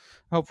 So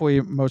hopefully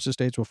most of the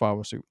states will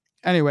follow suit.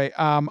 Anyway,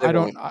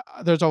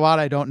 there's a lot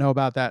I don't know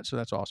about that, so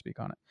that's all I'll speak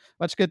on it.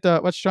 Let's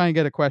try and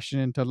get a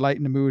question in to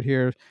lighten the mood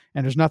here,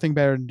 and there's nothing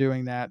better than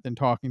doing that than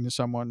talking to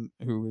someone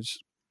who is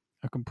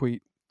a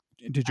complete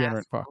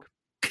degenerate fuck.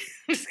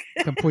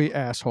 Complete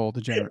asshole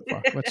degenerate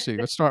fuck. Let's see.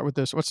 Let's start with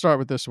this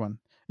one.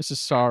 This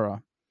is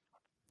Sarah.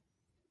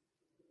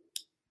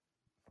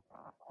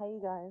 Hey,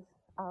 you guys.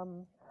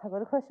 I've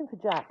got a question for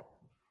Jack.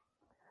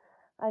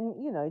 And,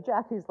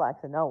 Jack is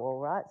like the know-all,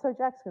 right? So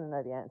Jack's going to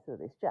know the answer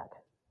to this. Jack,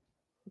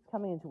 it's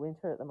coming into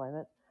winter at the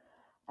moment,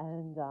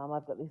 and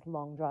I've got this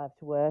long drive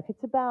to work.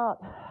 It's about,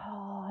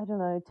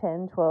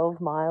 10,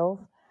 12 miles,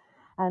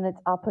 and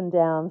it's up and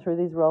down through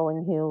these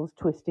rolling hills,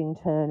 twisting,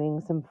 turning,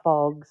 some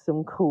fog,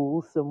 some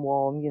cool, some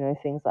warm,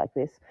 things like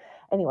this.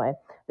 Anyway,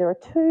 there are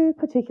two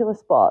particular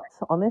spots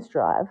on this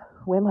drive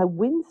where my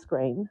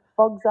windscreen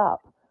fogs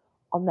up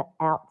on the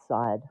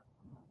outside.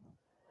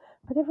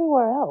 But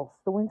everywhere else,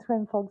 the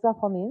windscreen fogs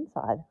up on the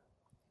inside.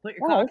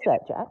 Why is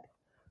that, Jack?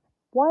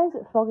 Why is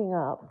it fogging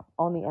up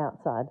on the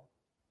outside?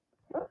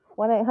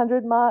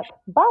 1-800-MARK.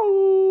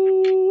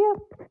 Bye!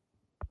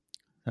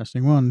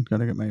 Testing one. Got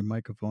to get my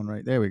microphone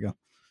right. There we go.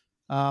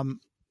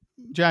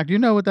 Jack, do you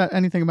know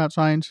anything about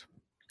science?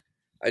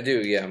 I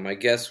do, yeah. My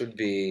guess would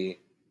be...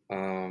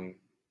 the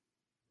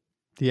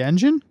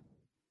engine?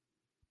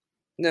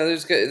 No,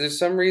 there's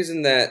some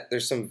reason that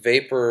there's some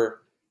vapor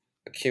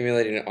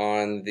accumulating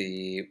on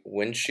the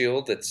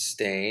windshield that's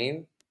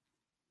staying,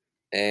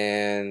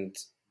 and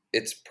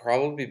it's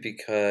probably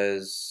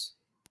because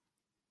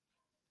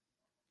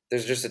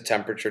there's just a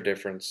temperature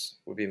difference,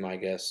 would be my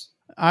guess.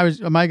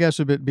 My guess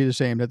would be the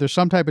same, that there's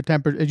some type of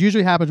temperature. It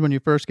usually happens when you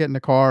first get in the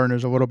car and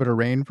there's a little bit of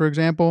rain, for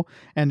example,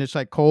 and it's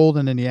like cold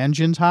and then the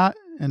engine's hot,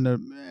 and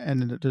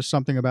there's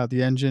something about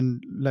the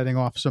engine letting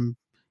off some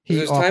heat.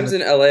 There's times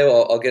in LA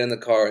where I'll get in the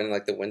car and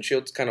like the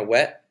windshield's kind of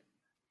wet,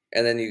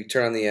 and then you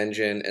turn on the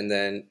engine and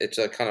then it's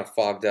like kind of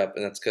fogged up,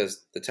 and that's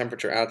because the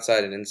temperature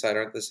outside and inside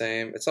aren't the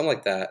same. It's something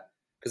like that,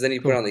 because then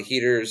you put on the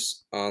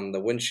heaters on the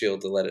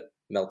windshield to let it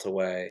melt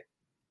away.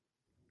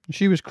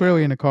 She was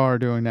clearly in the car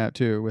doing that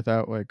too,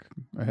 without like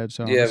a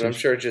headset. Yeah, but I'm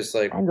sure just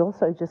like... And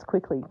also, just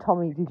quickly,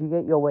 Tommy, did you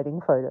get your wedding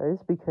photos?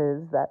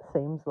 Because that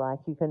seems like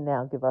you can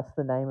now give us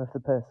the name of the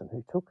person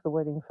who took the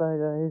wedding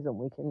photos, and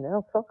we can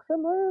now fuck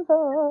them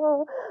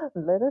over.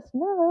 Let us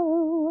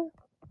know.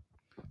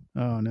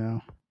 Oh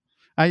no.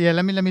 Yeah,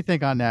 let me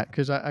think on that,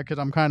 because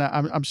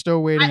I'm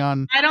still waiting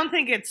on. I don't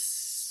think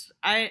it's.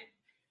 I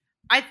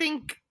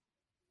think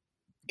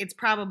it's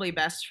probably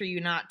best for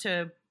you not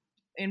to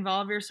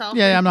involve yourself.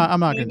 Yeah, I'm not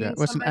going to do that.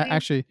 Listen,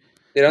 actually,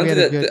 you don't do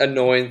the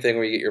annoying thing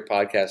where you get your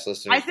podcast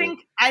listeners. I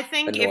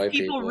think if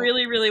people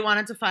really, really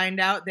wanted to find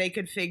out, they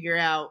could figure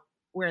out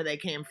where they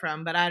came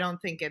from, but I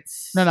don't think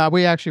it's. No,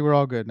 we actually we're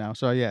all good now.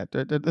 So yeah,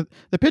 the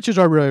pictures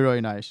are really,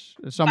 really nice.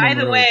 By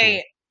the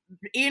way,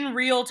 in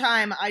real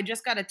time, I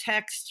just got a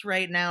text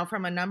right now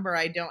from a number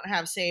I don't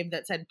have saved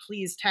that said,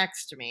 "Please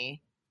text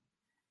me."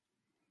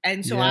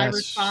 And so I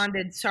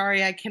responded,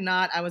 "Sorry, I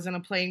cannot. I was in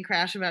a plane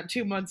crash about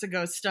 2 months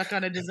ago, stuck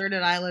on a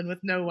deserted island with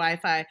no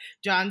Wi-Fi.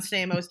 John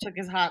Stamos took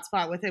his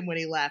hotspot with him when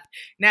he left."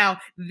 Now,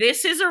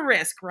 this is a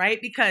risk,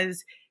 right?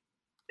 Because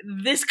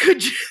this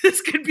could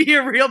be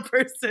a real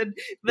person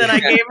that I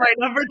gave my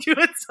number to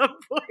at some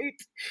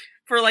point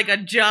for like a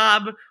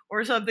job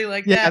or something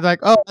like that. Yeah, like,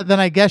 oh,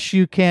 then I guess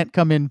you can't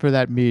come in for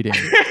that meeting.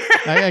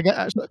 I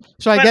guess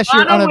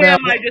you're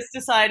unavailable. I just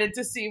decided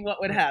to see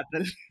what would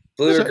happen.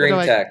 Blue or green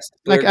text.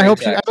 I hope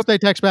they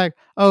text back.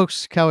 Oh,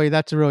 Kelly,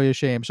 that's really a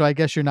shame. So I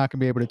guess you're not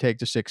going to be able to take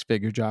the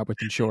 6-figure job with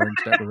insurance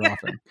that we're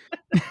offering.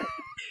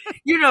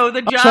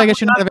 The job. So I guess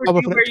you're not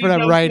available for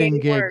that writing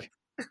gig.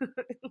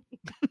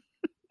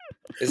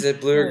 Is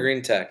it blue or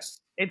green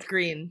text? It's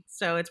green,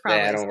 so it's probably.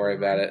 Yeah, don't worry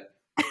about it.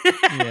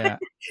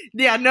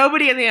 Yeah.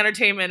 Nobody in the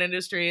entertainment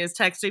industry is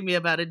texting me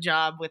about a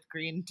job with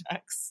green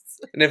texts.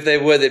 And if they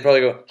would, they'd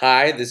probably go,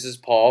 "Hi, this is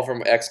Paul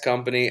from X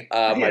company.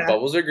 My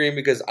bubbles are green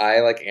because I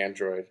like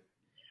Android."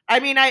 I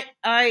mean,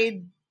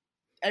 I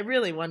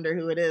really wonder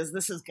who it is.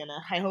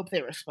 I hope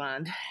they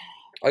respond.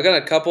 I got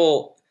a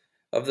couple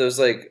of those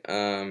like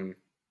the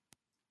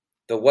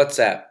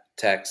WhatsApp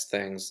text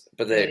things,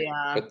 but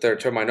they're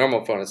to my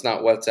normal phone. It's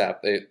not WhatsApp.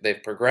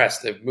 They've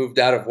progressed. They've moved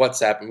out of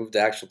WhatsApp and moved to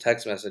actual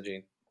text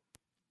messaging.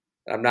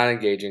 I'm not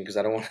engaging because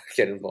I don't want to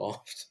get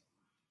involved.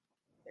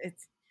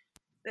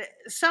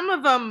 Some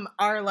of them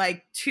are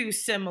like too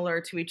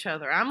similar to each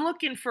other. I'm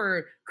looking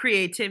for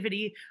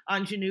creativity,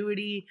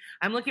 ingenuity.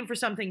 I'm looking for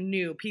something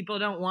new. People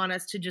don't want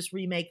us to just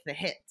remake the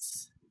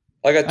hits.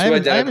 I got two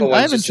identical ones.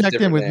 I haven't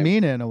checked in with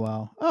Mina in a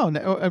while. Oh,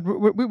 no,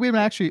 we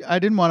actually. I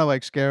didn't want to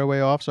like scare her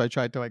way off, so I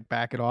tried to like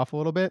back it off a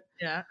little bit.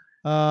 Yeah.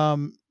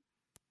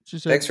 She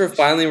said, "Thanks for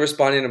finally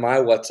responding to my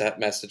WhatsApp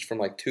message from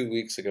like 2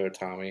 weeks ago,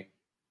 Tommy."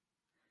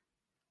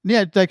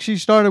 Yeah, like she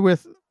started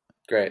with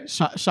great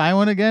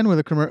silent again with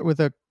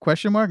a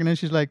question mark, and then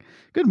she's like,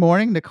 "Good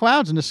morning. The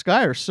clouds in the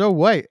sky are so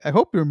white. I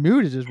hope your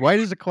mood is as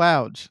white as the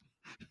clouds."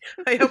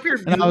 I hope your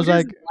mood is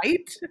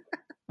white.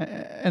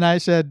 And I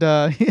said,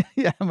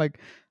 "Yeah." I'm like.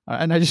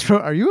 And I just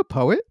wrote, "Are you a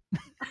poet?"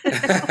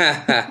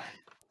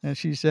 And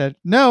she said,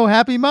 "No,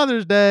 happy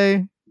Mother's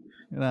Day."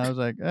 And I was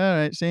like, "All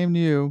right, same to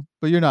you.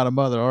 But you're not a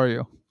mother, are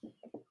you?"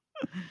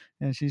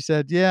 And she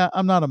said, "Yeah,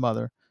 I'm not a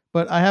mother.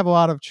 But I have a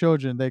lot of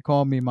children. They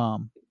call me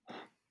mom."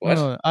 What?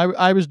 No,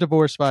 I was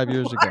divorced 5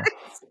 years ago.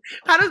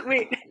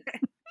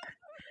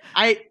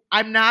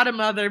 I'm not a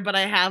mother, but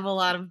I have a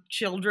lot of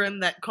children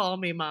that call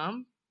me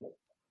mom.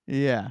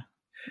 Yeah.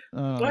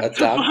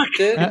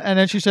 Adopted? And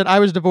then she said,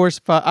 I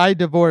divorced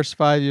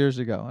 5 years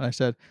ago. And I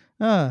said,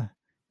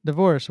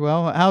 divorce.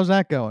 Well, how's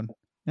that going?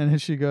 And then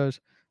she goes,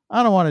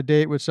 I don't want to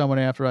date with someone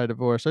after I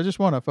divorce. I just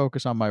want to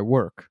focus on my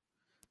work.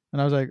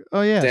 And I was like,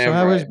 oh yeah. Damn so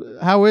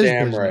how is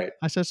Damn business? Right.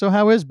 I said, so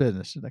how is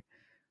business? She's like,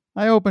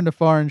 I opened a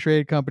foreign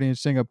trade company in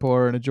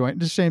Singapore and a joint.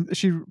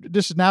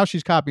 Now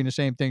she's copying the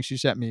same thing she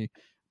sent me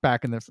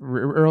back in the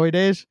early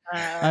days.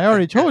 I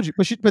already told you,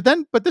 but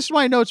this is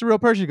why I know it's a real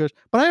person. She goes,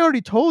 but I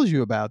already told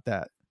you about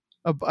that.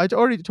 I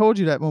already told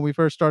you that when we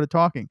first started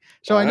talking.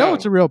 So I know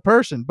it's a real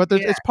person, but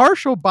it's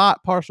partial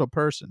bot, partial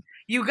person.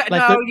 You got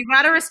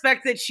to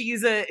respect that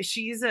she's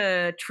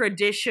a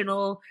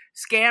traditional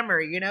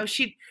scammer. You know,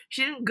 she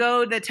didn't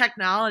go the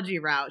technology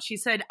route. She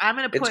said, "I'm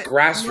going to put it's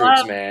grassroots,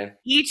 love. Man.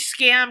 Each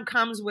scam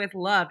comes with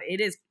love.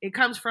 It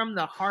comes from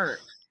the heart."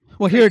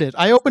 Well, here it is.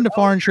 I opened a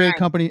foreign trade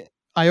company.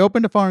 I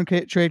opened a foreign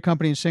trade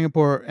company in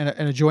Singapore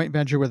and a joint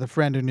venture with a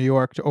friend in New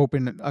York to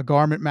open a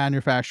garment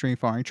manufacturing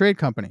foreign trade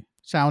company.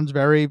 Sounds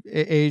very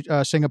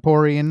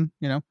Singaporean,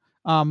 you know.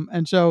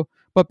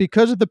 But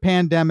because of the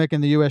pandemic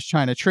and the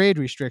U.S.-China trade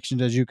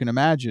restrictions, as you can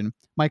imagine,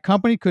 my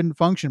company couldn't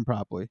function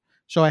properly.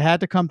 So I had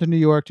to come to New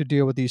York to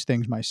deal with these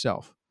things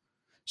myself.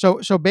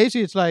 So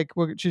basically, it's like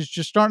she's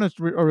just starting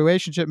a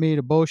relationship with me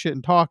to bullshit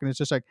and talk, and it's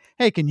just like,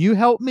 hey, can you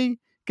help me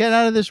get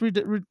out of this?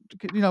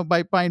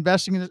 By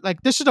investing in it.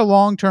 Like, this is a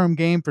long-term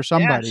game for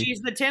somebody. Yeah,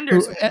 she's the Tinder.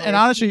 And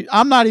honestly,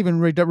 I'm not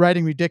even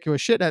writing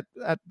ridiculous shit at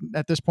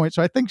this point.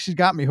 So I think she's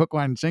got me hook,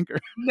 line, and sinker.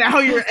 Now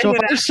you're in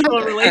an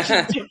actual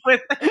relationship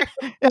with her.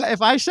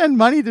 If I send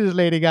money to this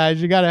lady, guys,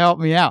 you got to help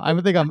me out. I'm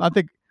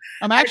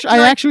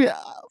actually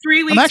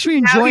 3 weeks. I'm actually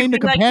enjoying the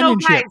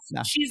companionship. Like, no,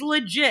 guys, she's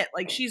legit.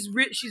 Like she's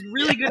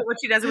really good at what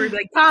she does. And we're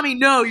like, Tommy,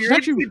 no, you're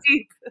in too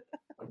deep.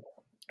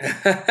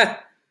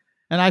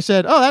 And I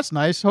said, "Oh, that's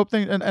nice."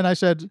 And I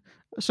said,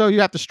 "So you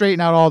have to straighten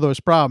out all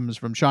those problems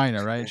from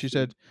China, right?" And she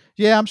said,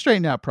 "Yeah, I'm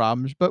straightening out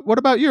problems, but what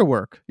about your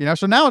work?" You know,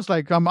 so now it's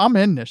like I'm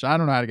in this. I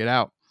don't know how to get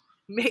out.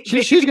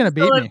 She's going to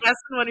beat me. Invest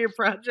in one of your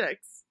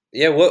projects.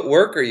 Yeah, what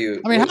work are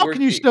you? I mean, how can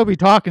you still be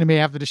talking to me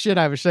after the shit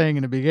I was saying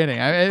in the beginning?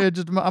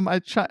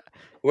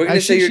 What can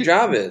you say your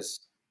job is?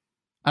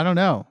 I don't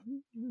know.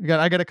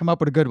 I got to come up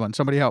with a good one.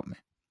 Somebody help me.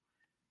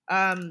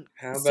 How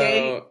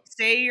about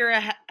say you're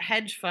a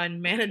hedge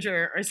fund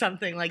manager or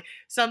something, like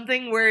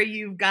something where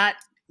you've got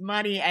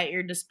money at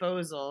your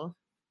disposal.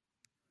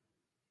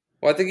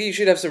 Well, I think you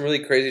should have some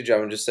really crazy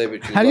job and just say,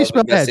 but you How do you love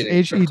spell hedge? investing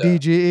in crypto.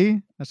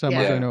 HEDGE? That's how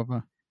much Yeah. I know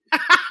about.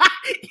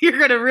 You're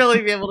gonna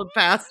really be able to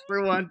pass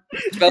for one.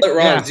 Spell it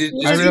wrong. Yeah, Do,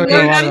 I just really do,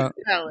 know a lot H- about.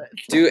 Spell it.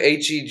 do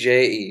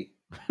HEJE.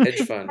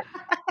 Hedge fund.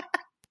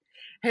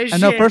 I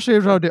know. First,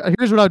 here's what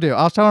I'll do.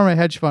 I'll tell her I'm a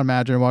hedge fund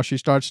manager, and while she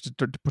starts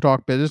to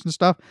talk business and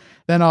stuff,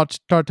 then I'll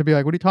start to be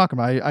like, "What are you talking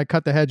about? I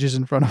cut the hedges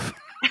in front of."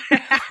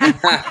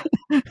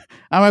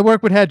 I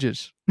work with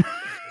hedges.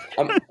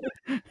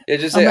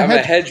 Just say I'm a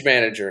hedge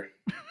manager.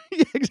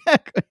 Yeah,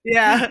 exactly.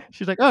 Yeah.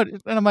 She's like, "Oh," and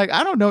I'm like,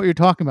 "I don't know what you're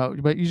talking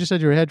about, but you just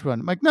said you're a hedge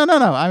fund." I'm like, "No.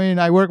 I mean,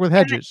 I work with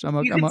hedges."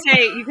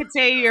 You could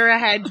say you're a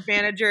hedge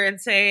manager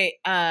and say,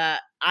 "I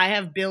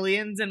have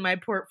billions in my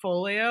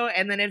portfolio,"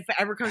 and then if it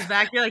ever comes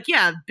back, you're like,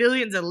 "Yeah,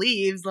 billions of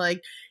leaves."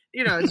 Like,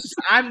 it's just,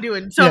 I'm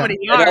doing so many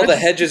yards. And all the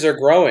hedges are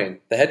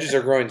growing. The hedges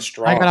are growing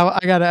strong. I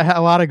got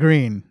a lot of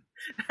green.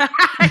 I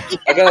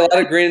got a lot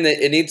of green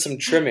that it needs some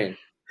trimming.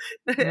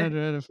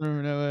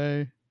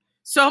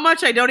 So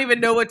much I don't even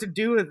know what to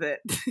do with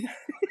it.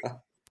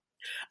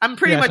 I'm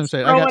pretty much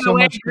throwing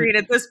away green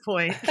at this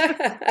point.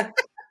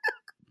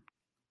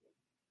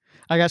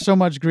 I got so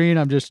much green,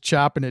 I'm just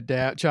chopping it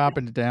down.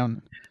 Chopping it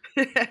down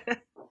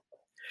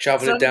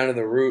to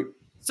the root.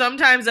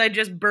 Sometimes I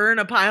just burn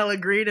a pile of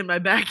green in my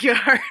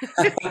backyard.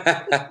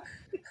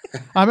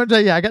 I'm gonna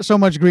tell you, I got so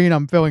much green,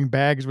 I'm filling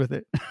bags with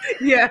it.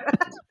 Yeah.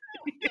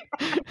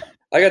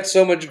 I got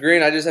so much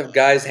green, I just have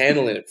guys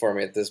handling it for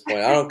me at this point.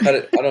 I don't cut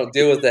it. I don't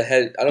deal with the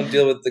head. I don't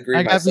deal with the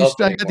green myself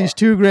anymore. I got these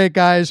two great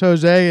guys,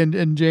 Jose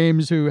and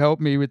James, who help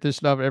me with this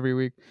stuff every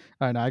week.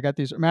 I got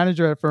these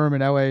manager at a firm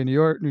in LA, New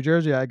York, New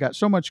Jersey. I got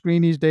so much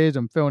green these days.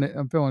 I'm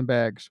filling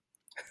bags.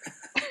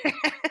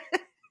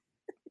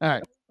 All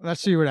right, let's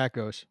see where that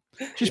goes.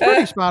 She's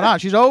pretty spot on.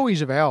 She's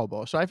always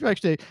available. So I feel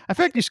like these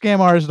scam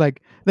artists,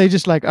 like they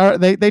just like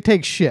they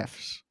take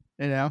shifts,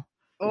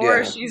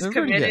 Or she's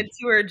committed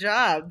to her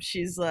job.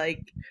 She's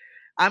like,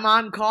 I'm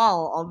on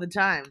call all the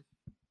time.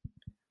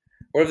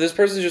 Or if this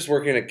person's just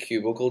working a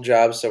cubicle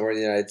job somewhere in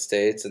the United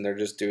States and they're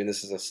just doing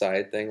this as a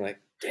side thing, like,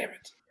 damn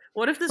it.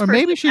 What if this? Or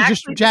maybe she's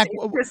just Jack.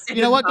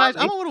 You know what, guys?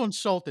 Me? I'm a little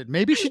insulted.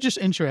 Maybe she's just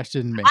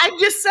interested in me. I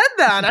just said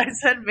that. I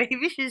said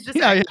maybe she's just.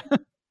 Yeah.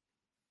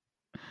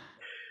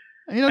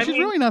 She's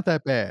really not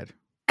that bad.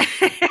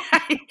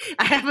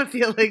 I have a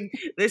feeling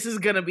this is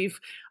going to be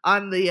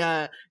on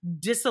the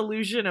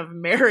dissolution of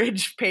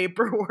marriage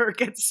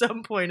paperwork at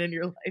some point in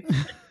your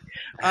life.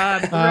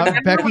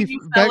 Remember when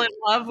you fell in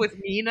love with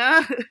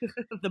Nina,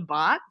 the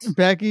bot?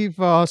 Becky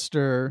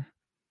Foster.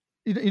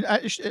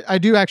 I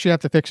do actually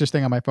have to fix this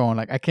thing on my phone.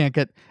 Like I can't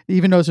get,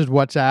 even though this is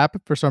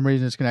WhatsApp, for some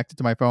reason it's connected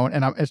to my phone,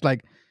 and it's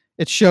like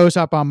it shows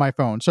up on my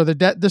phone. So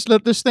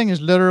this thing is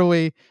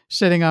literally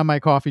sitting on my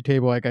coffee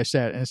table, like I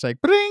said, and it's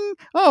like, bring.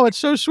 Oh, it's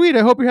so sweet.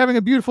 I hope you're having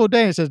a beautiful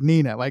day. It says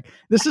Nina. Like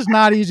this is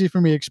not easy for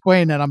me to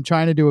explain that I'm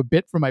trying to do a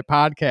bit for my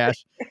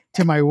podcast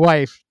to my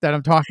wife that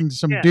I'm talking to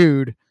some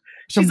dude.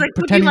 She's like,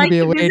 pretending to be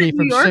a lady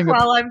from Singapore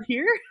while I'm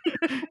here.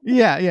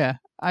 Yeah.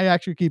 I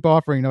actually keep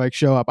offering to like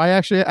show up. I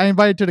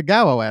invited to the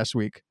gala last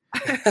week.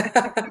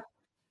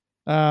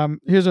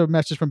 Here's a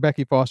message from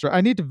Becky Foster.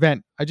 I need to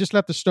vent. I just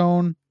left the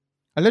stone.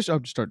 I just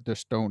start this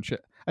stone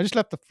shit. I just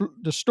left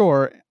the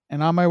store,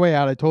 and on my way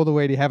out, I told the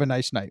lady, "Have a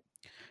nice night."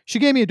 She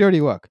gave me a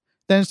dirty look.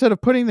 Then instead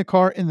of putting the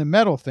cart in the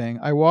metal thing,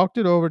 I walked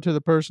it over to the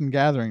person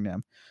gathering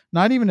them.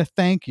 Not even a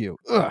thank you.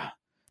 Ugh.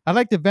 I'd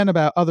like to vent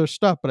about other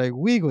stuff, but I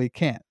legally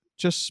can't.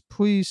 Just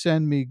please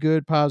send me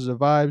good, positive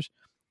vibes.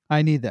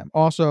 I need them.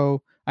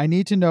 Also, I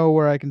need to know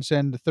where I can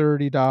send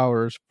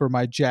 $30 for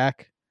my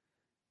Jack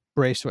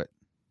bracelet.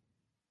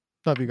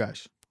 Love you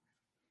guys.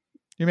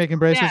 You're making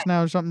bracelets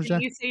now or something, Jack?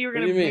 Did you say you were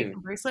going to make a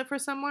bracelet for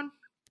someone?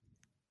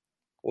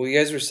 Well, you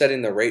guys were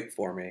setting the rate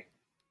for me.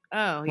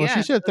 Oh, yeah. Well,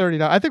 she said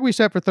 $30. I think we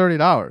set for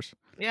 $30.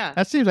 Yeah.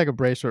 That seems like a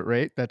bracelet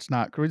rate. It's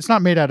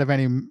not made out of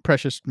any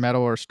precious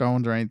metal or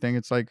stones or anything.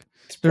 It's like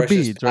they're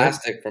beads,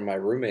 plastic right? from my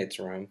roommate's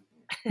room.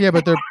 Yeah,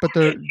 but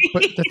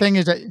the thing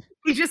is that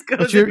he just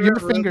goes your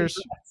fingers.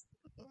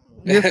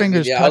 Your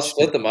fingers. Yeah, I'll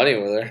split the money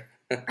with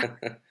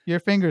her. Your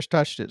fingers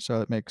touched it,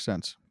 so it makes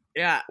sense.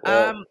 Yeah.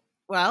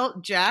 Well,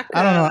 Jack.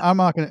 I don't know. I'm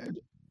not gonna.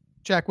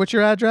 Jack, what's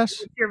your address?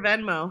 What's your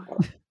Venmo?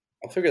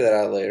 I'll figure that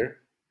out later.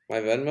 My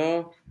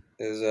Venmo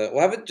is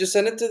just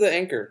send it to the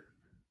Anchor.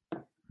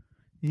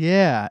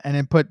 Yeah, and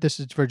then put this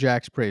is for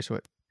Jack's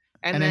bracelet,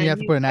 and then you have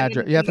to put an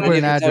address. You have to put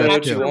an address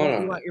what too. You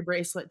want your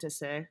bracelet to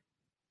say?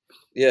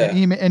 Yeah,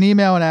 an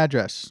email and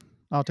address.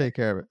 I'll take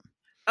care of it.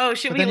 Oh,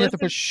 should we? Then you have to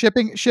put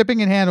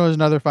shipping and handle is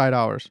another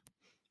 $5.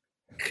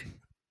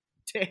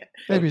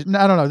 Maybe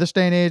I don't know. This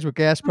day and age with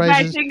gas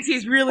prices, I think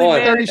he's really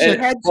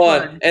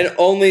and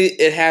only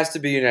it has to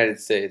be United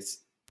States.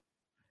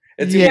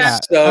 It's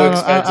so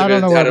expensive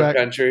in out of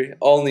country.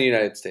 Only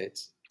United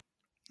States.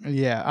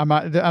 Yeah, I'm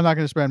not going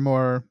to spend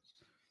more.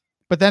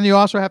 But then you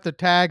also have to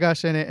tag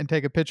us in it and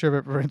take a picture of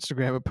it for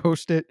Instagram and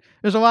post it.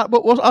 There's a lot,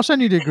 but I'll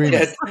send you the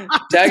agreement. Yeah,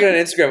 tag it on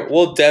Instagram.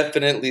 We'll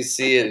definitely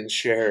see it and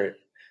share it.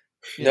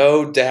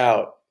 No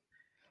doubt.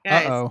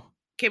 Guys, Uh-oh.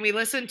 can we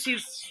listen to...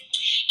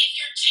 If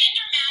your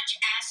Tinder match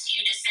asks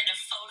you to send a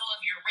photo of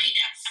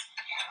Uranus,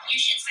 you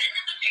should send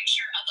them a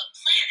picture of a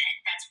planet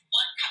that's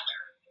what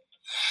color?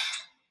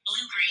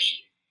 Blue-green,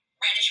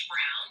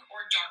 reddish-brown,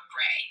 or dark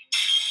gray?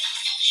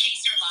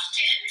 Chaser locked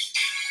in?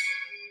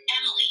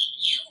 Emily,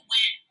 you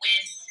went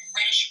with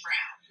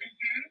reddish-brown.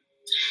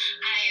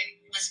 I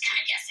was kind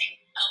of guessing.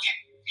 Okay.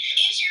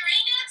 Is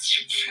Uranus...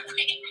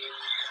 Wait.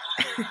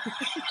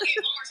 Okay,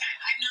 one more time.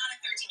 I'm not a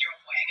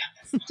 13-year-old boy. I got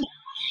this.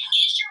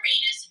 Is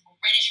Uranus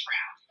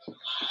reddish-brown?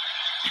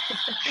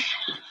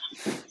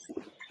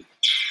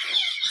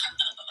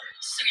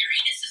 So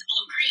Uranus is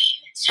blue-green.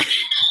 So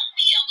you won't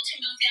be able to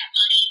move that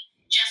money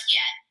just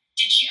yet.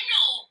 Did you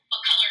know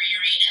what color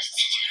Uranus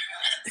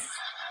is?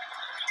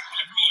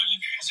 Everyone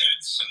has had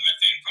some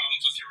methane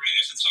problems with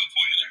Uranus at some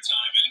point in their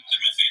time, and the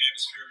methane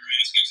atmosphere of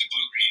Uranus makes it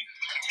blue-green.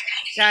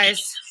 Guys,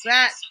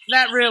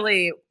 that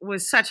really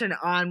was such an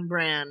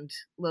on-brand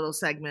little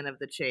segment of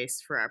the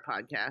chase for our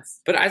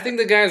podcast. But I think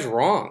the guy's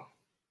wrong.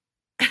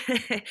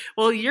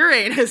 Well,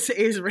 Uranus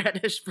is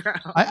reddish brown.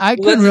 I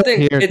Well, couldn't that's the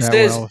really thing. hear It that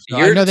says well. So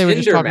I your know they were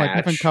just Tinder talking about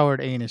different match.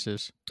 colored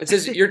anuses. It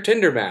says your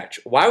Tinder match.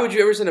 Why would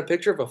you ever send a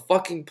picture of a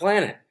fucking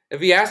planet?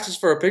 If he asked us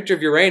for a picture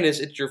of Uranus,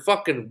 it's your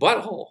fucking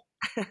butthole.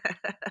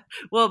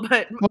 Well,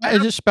 but Well,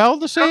 is it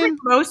spelled the I don't same? think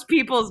most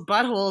people's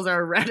buttholes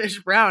are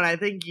reddish brown. I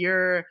think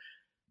you're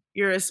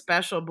a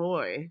special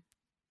boy.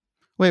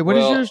 Wait, what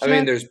is Well, yours? I mean,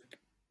 Jack? there's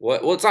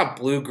what? Well, it's not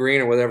blue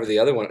green or whatever the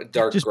other one.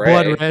 Dark just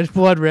gray.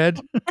 blood red.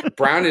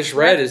 Brownish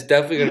red is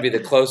definitely going to be the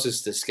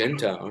closest to skin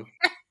tone.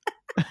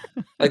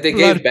 Like they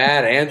Blood. gave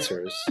bad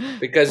answers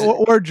because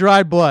or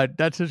dry blood.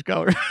 That's his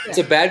color. it's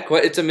a bad.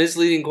 It's a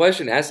misleading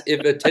question. Ask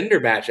if a Tinder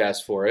match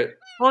asks for it.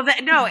 Well,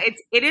 no,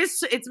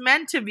 it's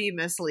meant to be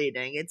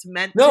misleading. It's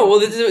meant. No, to well,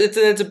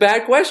 it's a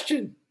bad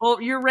question. Well,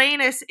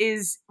 Uranus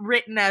is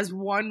written as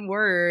one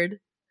word.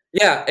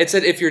 Yeah, it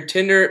said if your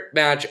Tinder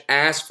match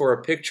asked for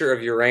a picture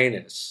of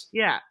Uranus,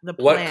 Yeah, the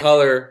what planet.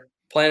 color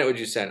planet would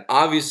you send?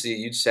 Obviously,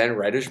 you'd send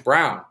reddish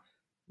brown.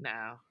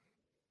 No.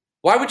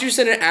 Why would you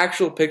send an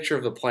actual picture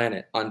of the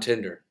planet on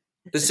Tinder?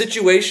 The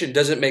situation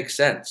doesn't make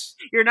sense.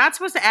 You're not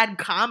supposed to add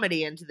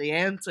comedy into the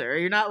answer.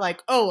 You're not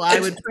like, oh, I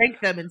would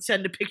prank them and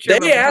send a picture.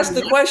 They asked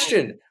the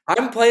question.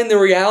 I'm playing the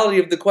reality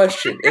of the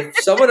question. If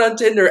someone on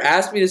Tinder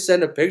asked me to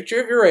send a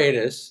picture of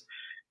Uranus,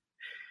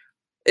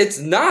 it's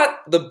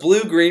not the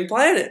blue-green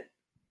planet.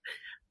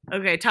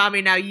 Okay,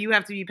 Tommy, now you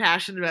have to be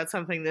passionate about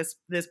something this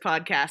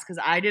podcast because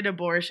I did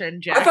abortion.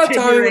 Jack I thought did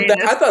Tommy would.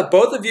 Uranus. I thought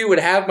both of you would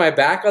have my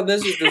back on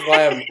this, which is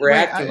why I'm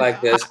reacting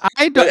like this.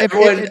 I don't. But If,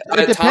 everyone- it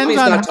Tommy's depends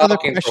on not how the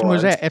talking for question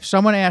was once. at. If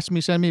someone asked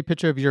me, send me a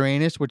picture of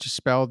Uranus, which is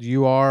spelled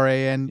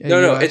URAN.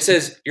 No, it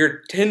says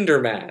your Tinder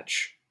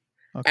match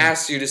Okay.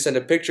 asks you to send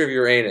a picture of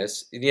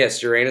Uranus.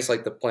 Yes, Uranus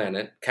like the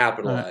planet,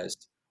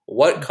 capitalized.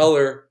 What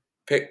color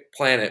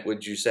planet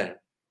would you send?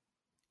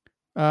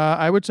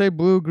 I would say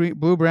blue, green,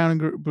 blue, brown,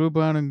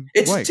 and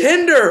It's white.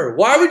 Tinder.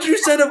 Why would you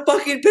send a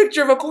fucking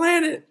picture of a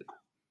planet?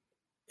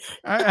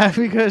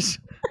 Because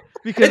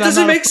It I'm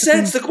doesn't not a make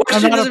sense. The fucking-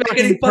 question I'm not a doesn't make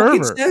any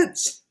fucking fucking pervert.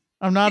 sense.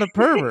 I'm not a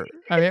pervert.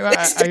 I mean,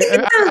 It's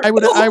Tinder. I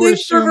would The whole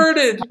thing's assume.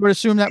 perverted. I would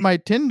assume that my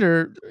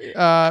Tinder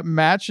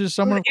match is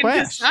someone of Into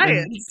class.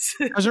 and science.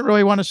 doesn't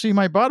really want to see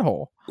my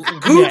butthole.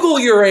 Google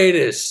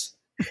Uranus.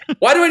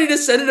 Why do I need to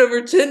send it over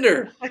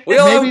Tinder? We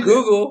all Maybe have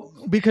Google.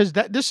 Because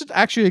this is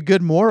actually a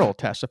good moral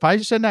test. If I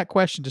send that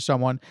question to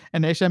someone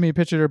and they send me a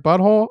picture of their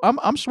butthole,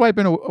 I'm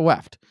swiping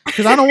left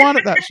because I don't want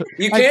it.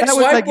 You can't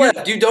swipe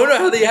left. You don't know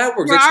how the app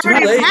works. You're It's too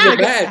already late in the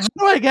matched. match.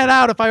 How do I get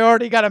out if I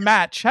already got a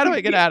match? How do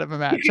I get out of a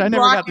match? I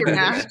never got Block to your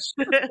do this.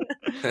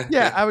 match.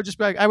 Yeah, I would just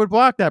be like, I would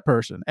block that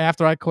person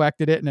after I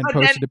collected it and then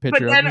posted a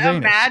picture but of his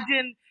then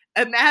anus.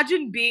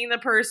 imagine being the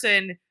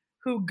person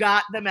who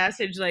got the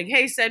message like,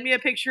 hey, send me a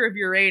picture of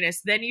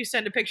Uranus. Then you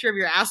send a picture of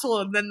your asshole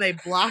and then they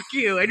block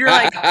you. And you're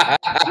like, what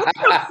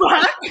the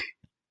fuck?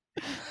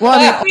 Well,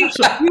 I mean,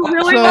 Wait, you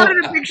really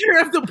wanted a picture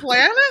of the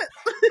planet?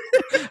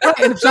 right,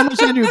 and if someone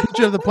sent you a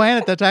picture of the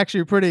planet, that's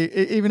actually pretty.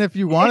 Even if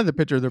you wanted the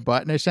picture of their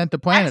butt and they sent the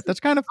planet, that's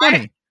kind of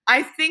funny.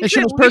 I think It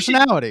shows that we should-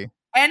 personality.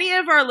 any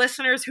of our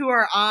listeners who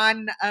are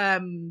on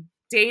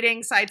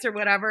dating sites or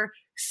whatever,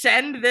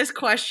 send this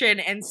question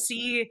and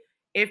see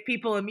if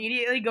people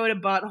immediately go to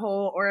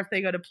butthole or if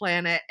they go to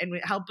planet, and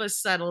help us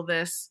settle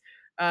this.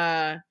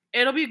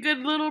 It'll be a good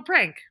little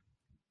prank.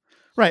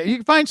 Right. You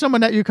can find someone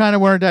that you kind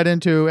of weren't that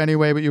into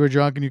anyway, but you were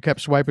drunk and you kept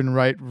swiping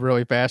right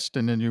really fast,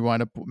 and then you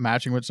wind up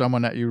matching with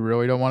someone that you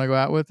really don't want to go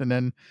out with, and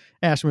then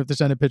ask them if to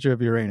send a picture of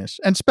Uranus.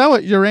 And spell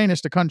it Uranus,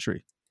 the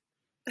country.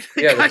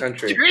 Yeah, the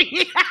country.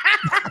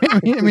 I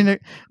mean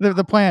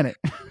the planet.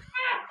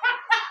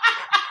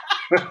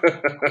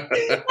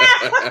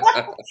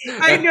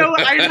 I know,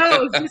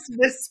 it was just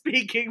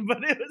misspeaking, but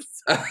it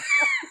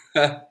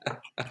was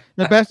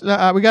The best.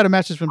 We got a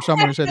message from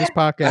someone who said this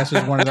podcast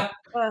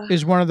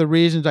is one of the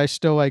reasons I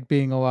still like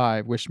being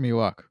alive. Wish me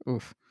luck.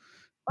 Oof.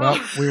 Well,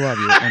 we love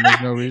you, and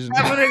there's no reason.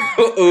 I'm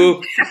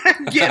Ooh.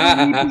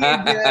 getting weepy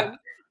again.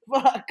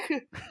 Fuck.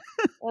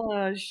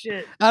 Oh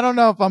shit! I don't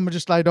know if I'm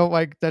just I don't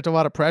like that's a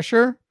lot of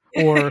pressure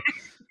or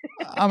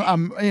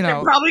I'm you know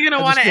You're probably gonna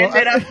I want just to feel-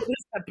 end it I- after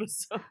this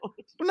episode.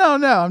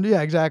 No,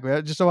 yeah,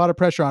 exactly. Just a lot of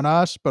pressure on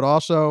us, but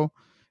also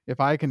if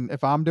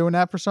I'm doing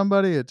that for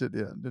somebody, it's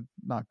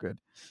not good.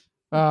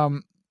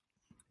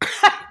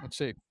 Let's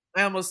see.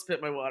 I almost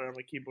spit my water on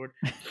my keyboard.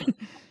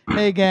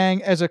 Hey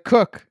gang, as a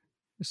cook,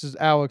 this is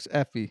Alex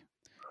Effie.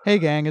 Hey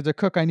gang, as a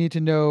cook, I need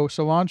to know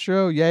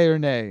cilantro, yay or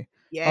nay.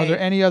 Are there Yay.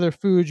 any other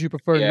foods you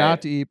prefer Yay.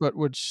 not to eat but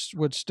would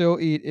still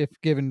eat if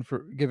given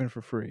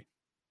for free?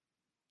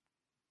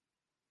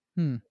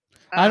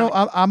 I don't.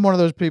 I'm one of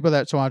those people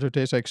that cilantro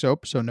tastes like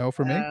soap, so no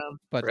for me.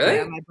 But Really?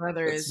 Yeah, my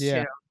brother is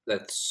yeah. too.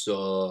 That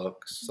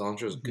sucks.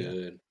 Cilantro's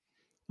good.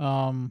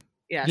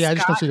 Yeah, I just don't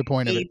Scott see the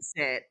point of it. hates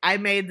it. I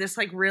made this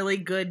like really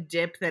good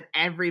dip that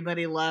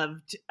everybody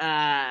loved.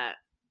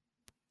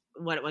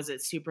 What was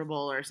it, Super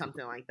Bowl or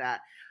something like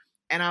that?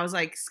 And I was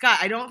like, Scott,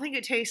 I don't think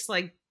it tastes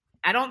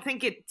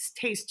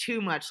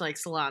too much like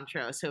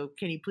cilantro. So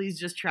can you please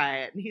just try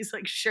it? And he's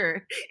like,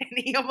 sure. And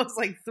he almost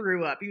like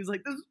threw up. He was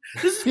like,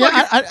 this is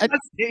fucking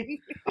disgusting.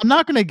 I'm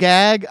not gonna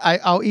gag.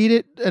 I'll eat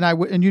it,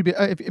 and you'd be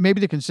if maybe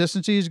the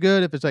consistency is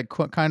good if it's like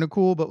kind of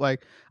cool. But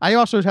like I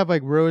also have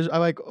like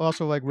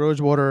also like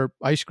rose water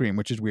ice cream,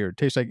 which is weird.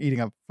 Tastes like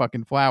eating a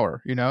fucking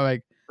flower. You know,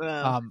 like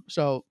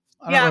so.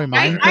 I don't really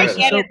mind. I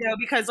get it though,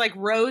 because like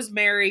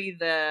rosemary,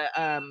 the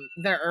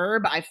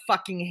herb, I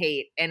fucking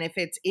hate, and if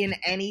it's in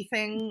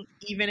anything,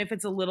 even if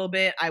it's a little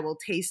bit, I will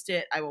taste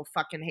it. I will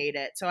fucking hate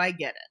it. So I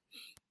get it.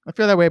 I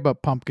feel that way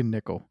about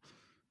pumpernickel.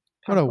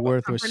 What a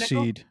worthless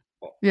seed.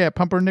 Yeah,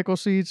 pumpernickel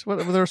seeds.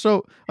 What they're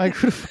so like.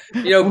 Who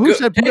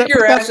said take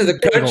your ass to the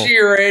country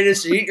you're in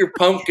and eat your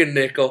pumpkin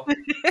nickel.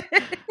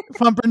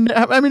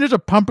 I mean, there's a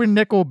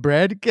pumpernickel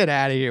bread. Get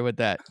out of here with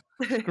that.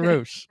 It's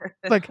gross.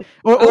 Like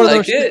I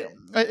like it.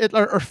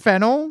 Or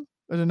fennel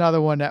is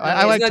another one that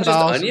I like.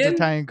 Tadals, it's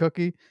Italian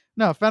cookie.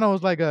 No, fennel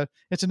is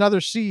it's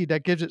another seed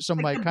that gives it some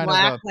like kind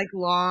black, of like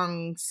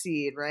long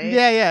seed, right?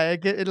 Yeah.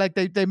 Like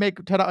they make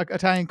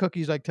Italian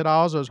cookies like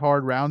tadals, those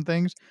hard round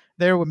things.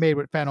 They're made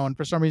with fennel, and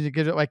for some reason it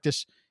gives it like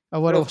this a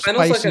little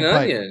fennel's spicy like an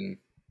onion.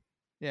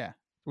 Yeah,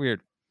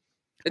 weird.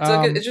 It's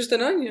it's just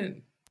an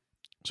onion.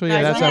 So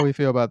yeah, that's how we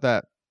feel about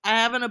that. I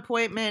have an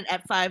appointment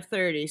at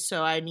 5:30,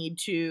 so I need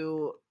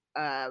to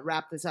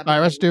wrap this up. All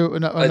right, let's do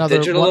another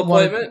digital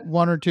appointment?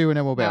 one or two, and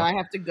then we'll bail. No, I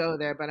have to go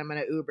there, but I'm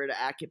going to Uber to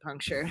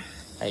acupuncture.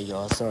 Hey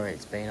guys, sorry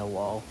it's been a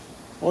while.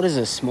 What is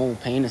a small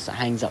penis that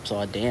hangs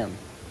upside down?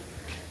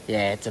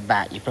 Yeah, it's a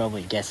bat. You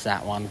probably guessed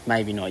that one.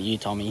 Maybe not you,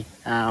 Tommy.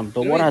 But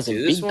what has a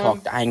big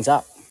cock that hangs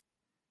up?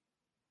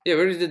 Yeah,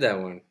 we already did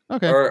that one.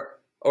 Okay.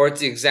 Or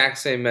it's the exact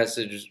same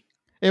message.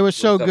 It was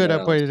so good,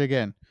 I played it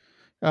again.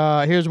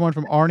 Here's one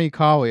from Arnie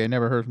Colley. I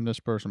never heard from this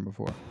person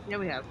before. Yeah,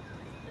 we have.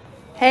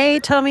 Hey,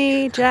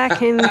 Tommy,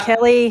 Jack, and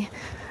Kelly.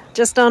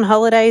 Just on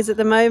holidays at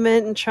the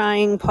moment and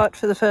trying pot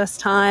for the first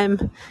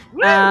time.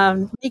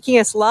 Making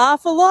us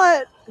laugh a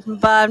lot.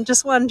 But I'm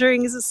just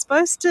wondering, is it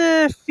supposed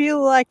to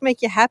feel like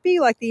make you happy,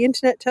 like the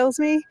internet tells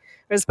me?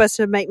 Or is it supposed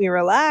to make me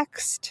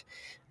relaxed?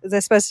 Is there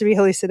supposed to be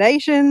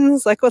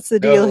hallucinations? Like, what's the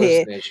deal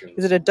here?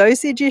 Is it a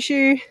dosage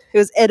issue? It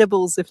was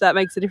edibles, if that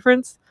makes a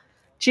difference.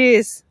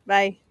 Cheers.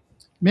 Bye.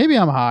 Maybe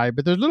I'm high,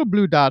 but there's little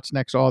blue dots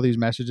next to all these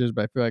messages,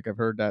 but I feel like I've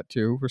heard that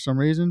too for some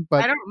reason.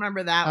 But I don't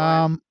remember that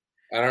one.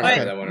 I don't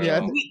remember that one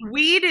at all.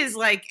 Weed is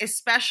like,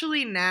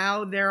 especially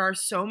now, there are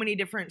so many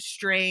different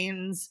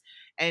strains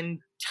and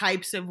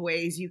types of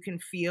ways you can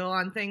feel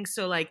on things.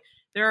 So like,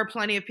 there are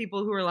plenty of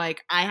people who are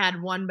like, I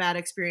had one bad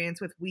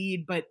experience with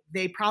weed, but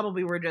they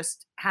probably were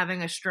just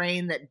having a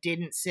strain that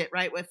didn't sit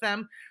right with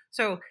them.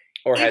 So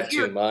or had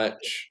too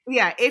much.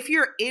 Yeah, if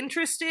you're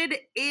interested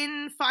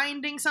in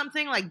finding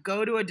something, like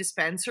go to a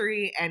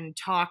dispensary and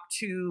talk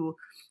to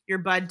your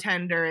bud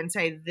tender and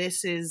say,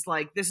 this is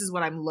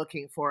what I'm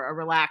looking for, a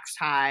relaxed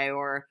high,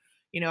 or,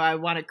 I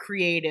want a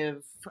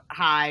creative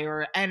high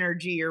or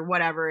energy or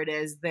whatever it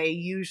is. They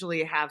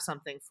usually have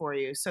something for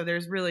you. So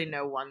there's really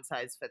no one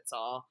size fits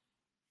all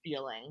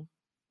feeling.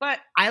 But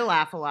I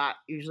laugh a lot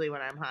usually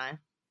when I'm high.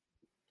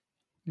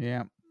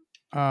 Yeah.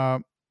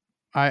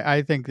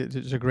 I think that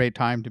it's a great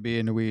time to be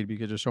into weed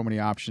because there's so many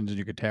options and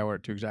you could tailor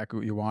it to exactly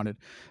what you wanted.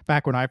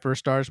 Back when I first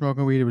started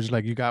smoking weed, it was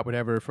like you got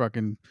whatever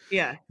fucking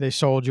they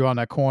sold you on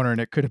that corner,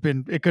 and it could have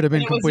been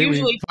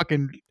completely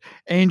fucking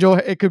angel.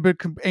 It could be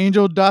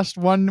angel dust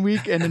one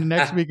week, and then the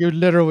next week it was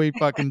literally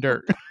fucking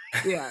dirt.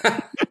 Yeah.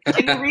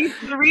 And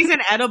the reason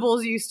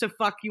edibles used to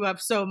fuck you up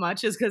so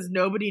much is because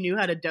nobody knew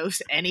how to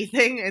dose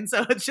anything, and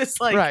so it's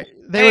just like right.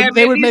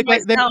 They would make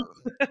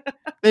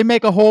they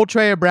make a whole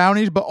tray of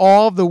brownies, but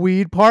all of the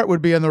weed part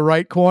would be in the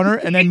right corner,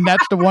 and then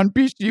that's the one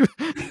piece your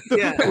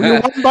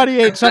one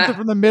buddy ate something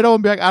from the middle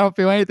and be like, I don't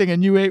feel anything,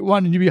 and you ate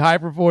one and you'd be high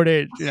for 4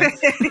 days.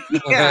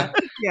 Yeah.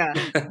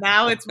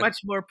 Now it's much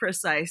more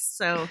precise.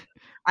 So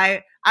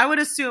I would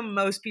assume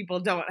most people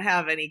don't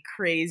have any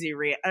crazy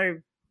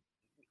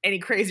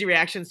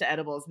reactions to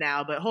edibles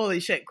now, but holy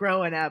shit,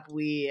 growing up,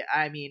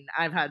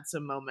 I've had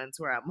some moments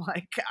where I'm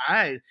like,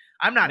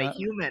 I'm not a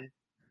human.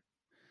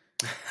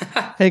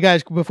 Hey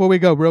guys, before we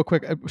go, real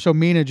quick. So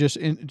Mina just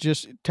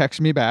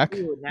texted me back,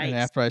 Ooh, nice. and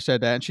after I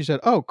said that, and she said,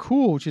 "Oh,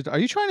 cool." She said, "Are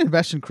you trying to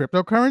invest in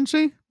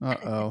cryptocurrency?"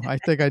 Uh-oh, I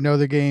think I know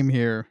the game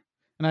here.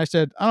 And I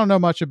said, "I don't know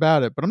much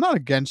about it, but I'm not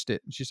against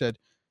it." And she said,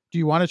 "Do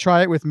you want to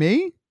try it with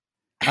me?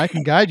 I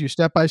can guide you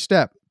step by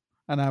step."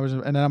 And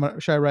then I'm gonna.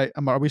 Should I write?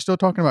 Are we still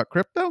talking about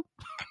crypto?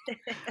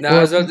 No,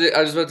 I was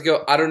about to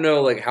go. I don't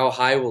know, like how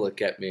high will it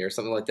get me, or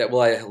something like that.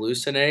 Will I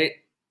hallucinate?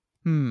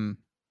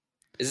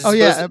 Is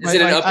it is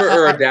it an upper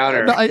or a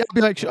downer? No, I'll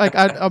be like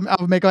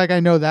I'll make like I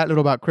know that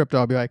little about crypto.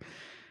 I'll be like,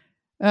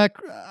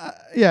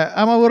 yeah,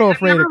 I'm a little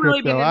afraid of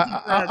crypto.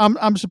 I'm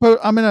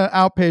in an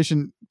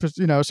outpatient,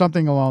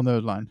 something along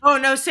those lines. Oh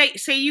no, say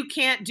you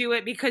can't do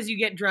it because you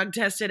get drug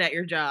tested at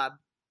your job.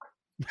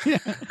 Yeah.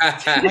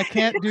 I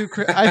can't do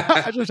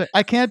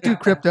I can't do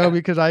crypto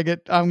because I'm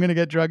going to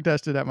get drug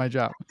tested at my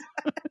job.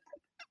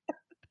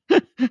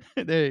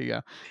 There you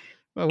go.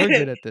 Well, we're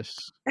good at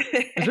this.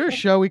 Is there a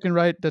show we can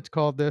write that's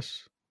called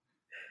this?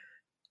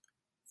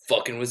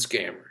 Fucking with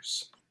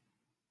scammers.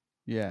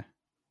 Yeah.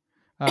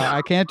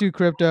 I can't do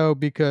crypto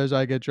because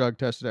I get drug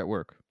tested at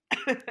work.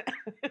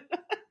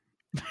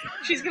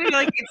 She's going to be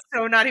like, it's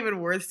so not even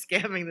worth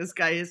scamming. This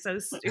guy is so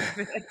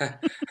stupid.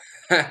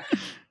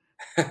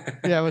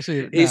 Yeah, we'll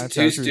see. He's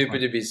too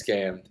stupid to be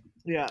scammed.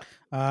 Yeah.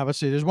 Let's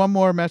see. There's one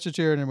more message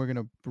here, and then we're going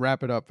to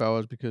wrap it up,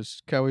 fellas,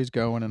 because Kelly's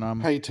going, and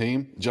I'm... Hey,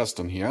 team.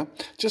 Justin here.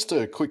 Just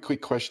a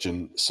quick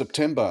question.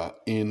 September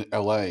in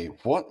LA,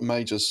 what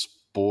major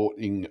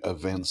sporting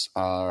events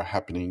are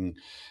happening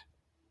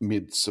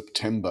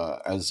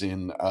mid-September, as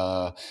in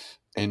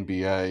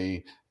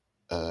NBA,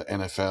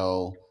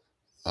 NFL,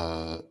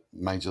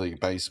 Major League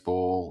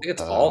Baseball? I think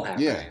it's all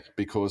happening. Yeah,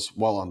 because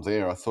while I'm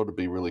there, I thought it'd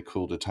be really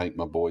cool to take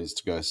my boys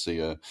to go see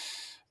a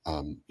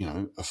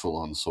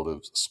full-on sort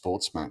of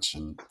sports match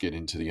and get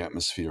into the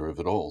atmosphere of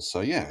it all.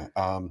 So yeah,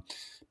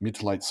 mid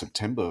to late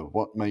September,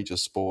 what major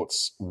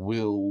sports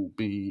will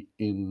be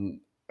in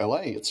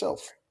LA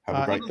itself?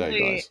 Have a great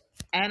day, guys.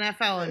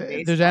 NFL and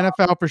baseball. There's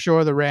NFL for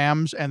sure, the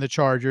Rams and the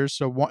Chargers.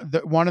 So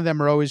one of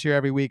them are always here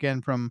every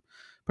weekend from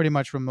pretty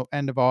much from the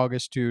end of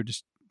August to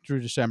through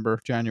December,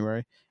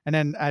 January. And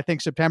then I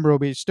think September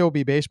will still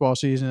be baseball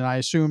season. And I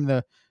assume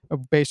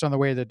based on the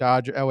way the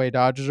LA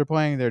Dodgers are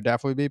playing, they'll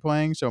definitely be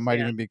playing. So it might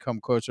even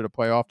become closer to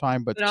playoff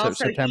time. But also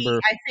September.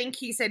 I think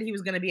he said he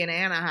was going to be in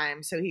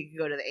Anaheim so he could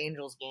go to the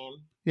Angels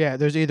game. Yeah,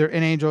 there's either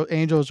an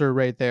Angels are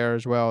right there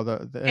as well.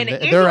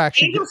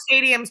 Angel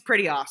Stadium's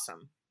pretty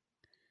awesome.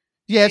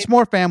 Yeah, it's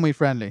more family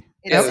friendly.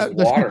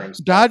 Dodger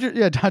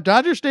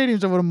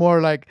Stadium's a little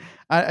more like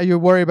you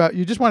worry about.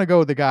 You just want to go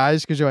with the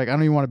guys because you're like, I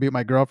don't even want to beat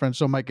my girlfriend,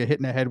 so I might get hit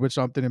in the head with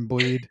something and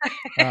bleed.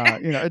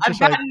 It's just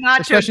like,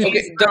 especially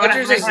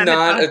Dodgers is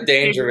not a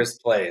dangerous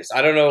place.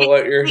 I don't know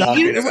what you're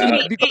talking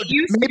about.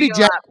 Maybe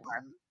Jack.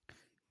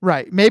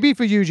 Right, maybe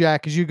for you,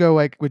 Jack, because you go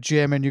like with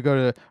Jim and you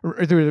go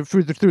through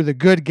the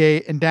good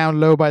gate and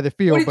down low by the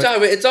field. What are you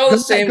talking about? It's all the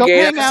same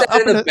gate. I'm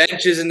sitting in the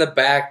benches in the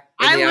back.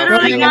 I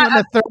literally got on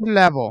the third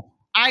level.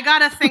 I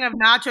got a thing of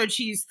nacho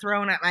cheese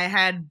thrown at my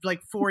head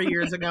like 4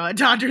 years ago at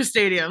Dodger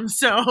Stadium.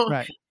 So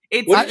right.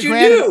 What did you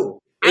do?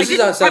 This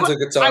sounds like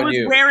it's on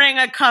you. I was wearing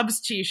a Cubs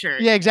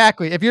t-shirt. Yeah,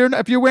 exactly. If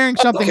you're wearing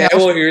something else,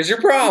 well, here's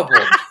your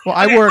problem. Well,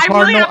 I wore a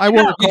Cardinal. I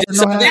wore a You did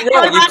something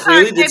wrong. You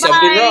clearly did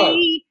something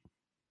wrong.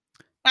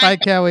 Bye,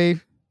 Kelly.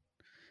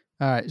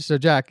 All right, so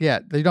Jack, yeah,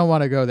 they don't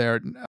want to go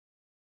there.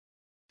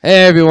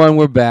 Hey everyone,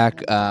 we're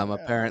back.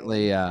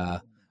 Apparently,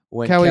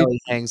 when Kelly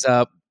hangs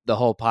up, the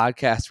whole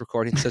podcast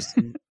recording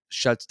system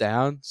shuts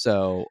down.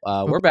 So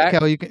we're back.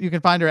 Kelly, you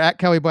can find her at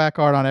Kelly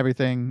Blackheart on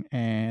everything.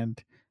 And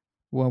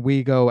when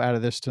we go out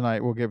of this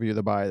tonight, we'll give you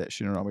the bye that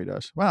she normally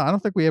does. Well, I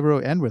don't think we ever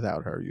really end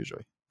without her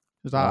usually.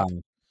 It's odd.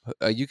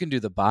 You can do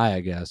the bye,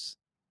 I guess.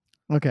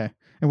 Okay.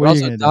 And what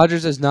also,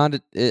 Dodgers is not.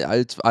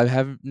 I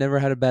have never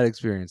had a bad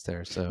experience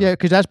there. So yeah,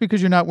 because that's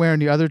because you're not wearing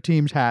the other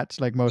team's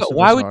hats like most.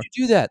 Why would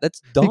you do that?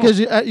 That's dumb. Because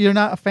you're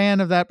not a fan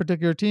of that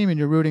particular team and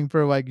you're rooting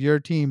for like your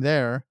team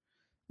there.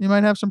 You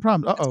might have some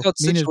problems. It's called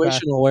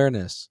situational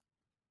awareness.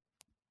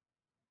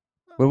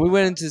 When we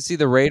went in to see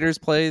the Raiders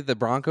play the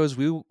Broncos,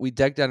 we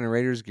decked out in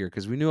Raiders gear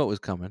because we knew what was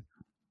coming.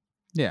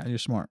 Yeah, you're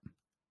smart.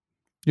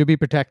 You'll be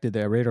protected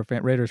there. Raiders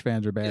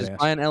fans are badass. Just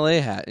buy an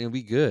LA hat and it'll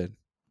be good.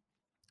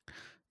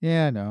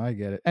 Yeah, no, I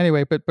get it.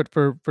 Anyway, but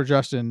for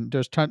Justin,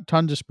 there's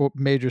tons of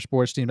major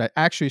sports teams. I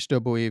actually still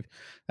believe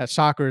that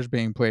soccer is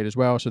being played as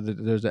well. So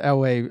there's the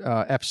LA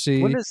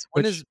FC.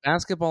 When does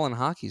basketball and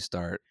hockey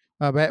start?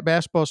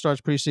 Basketball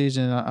starts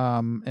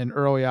preseason in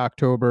early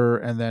October,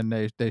 and then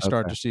they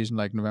start the season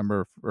like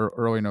November or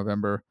early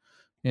November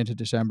into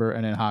December,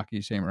 and then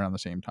hockey around the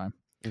same time.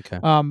 Okay.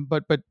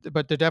 But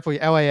they're definitely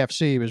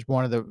LAFC was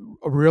one of the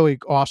really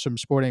awesome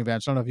sporting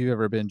events. I don't know if you've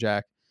ever been,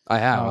 Jack. I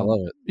have. I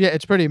love it. Yeah,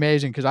 it's pretty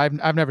amazing because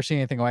I've never seen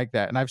anything like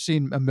that, and I've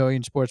seen a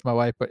million sports in my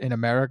life, but in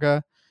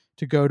America,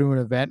 to go to an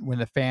event when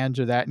the fans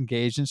are that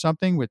engaged in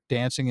something with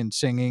dancing and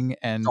singing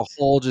and a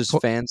whole just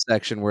fan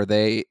section where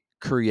they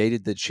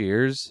created the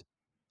cheers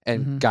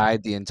and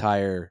guide the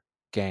entire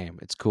game.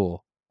 It's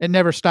cool. It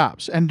never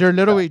stops, and they're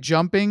literally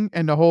jumping,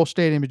 and the whole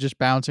stadium is just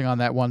bouncing on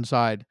that one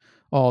side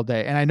all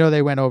day. And I know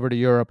they went over to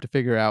Europe to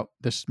figure out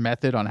this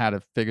method on how to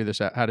figure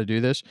this out, how to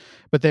do this.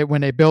 But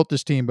when they built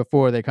this team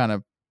before, they kind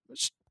of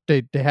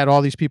they had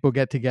all these people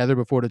get together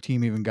before the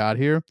team even got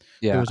here.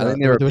 Yeah,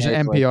 there was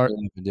an NPR.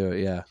 Do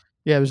it, yeah.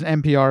 Yeah, it was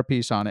an NPR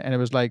piece on it, and it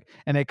was like,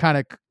 and they kind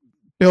of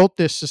built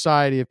this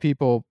society of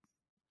people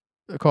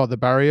called the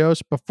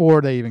Barrios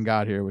before they even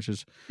got here, which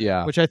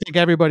I think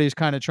everybody's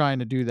kind of trying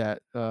to do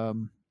that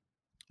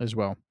as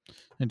well.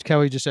 And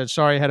Kelly just said,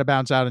 "Sorry, I had to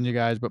bounce out on you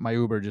guys, but my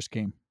Uber just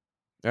came."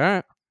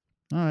 All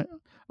right.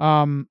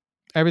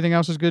 Everything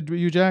else is good with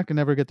you, Jack. I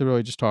never get to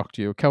really just talk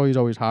to you. Kelly's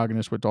always hogging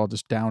us with all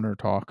this downer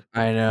talk.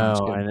 I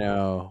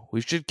know.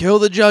 We should kill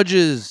the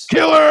judges.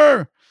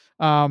 Killer.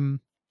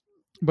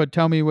 But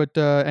tell me what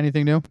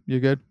anything new?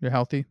 You good? You're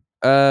healthy?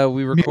 We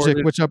recorded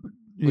music. What's up?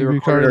 You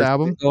recorded the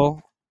album?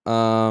 Single.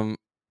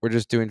 We're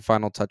just doing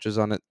final touches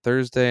on it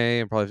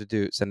Thursday, and probably have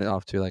to send it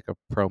off to like a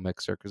pro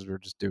mixer because we're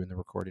just doing the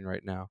recording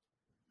right now.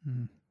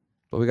 Mm-hmm.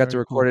 But we got to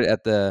record it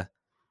at the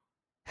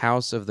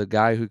house of the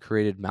guy who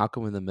created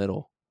Malcolm in the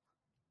Middle.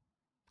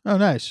 Oh,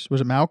 nice. Was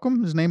it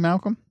Malcolm? His name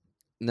Malcolm?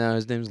 No,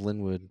 his name's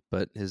Linwood,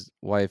 but his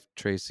wife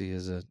Tracy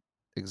is a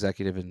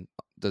executive and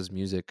does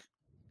music.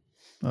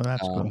 Oh,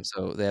 that's cool.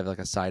 So they have like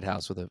a side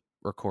house with a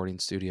recording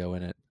studio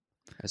in it.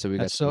 And so we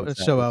got it's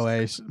so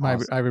LA. I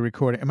have a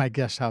recording in my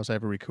guest house. I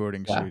have a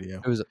recording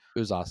studio. It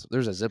was awesome.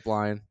 There's a zip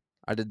line.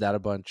 I did that a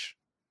bunch.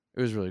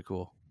 It was really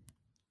cool.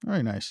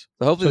 Very nice.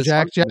 So hopefully,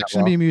 Jack's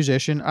gonna be a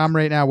musician. I'm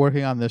right now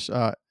working on this.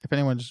 If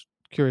anyone's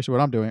curious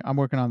what I'm doing, I'm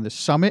working on the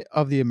Summit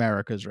of the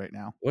Americas right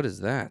now. What is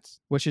that?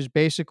 Which is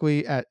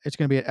basically it's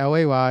going to be at LA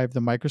Live,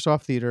 the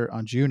Microsoft Theater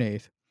on June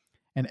 8th,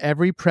 and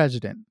every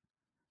president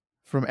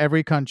from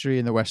every country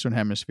in the Western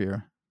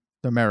Hemisphere,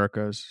 the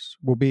Americas,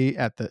 will be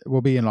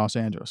in Los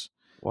Angeles.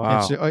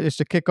 Wow! It's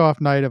the kickoff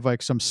night of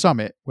like some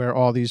summit where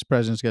all these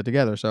presidents get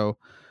together. So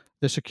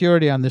the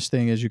security on this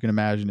thing, as you can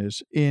imagine,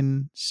 is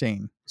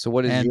insane. So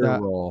what is your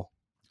role?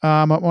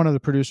 I'm one of the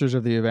producers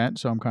of the event,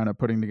 so I'm kind of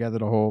putting together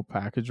the whole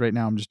package right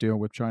now. I'm just dealing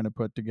with trying to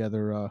put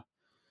together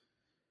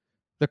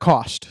the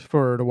cost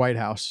for the White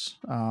House,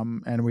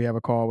 and we have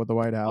a call with the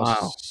White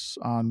House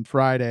on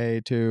Friday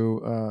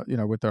to,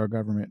 with our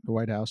government, the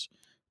White House,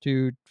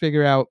 to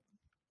figure out,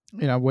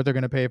 what they're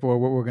going to pay for,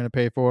 what we're going to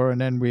pay for,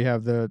 and then we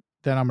have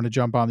then I'm going to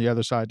jump on the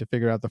other side to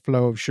figure out the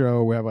flow of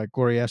show. We have like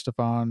Gloria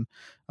Estefan,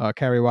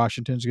 Kerry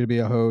Washington's going to be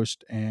a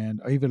host, and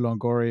Eva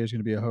Longoria is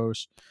going to be a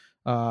host.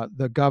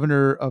 The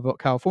governor of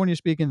California is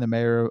speaking, the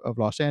mayor of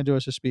Los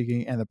Angeles is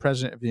speaking, and the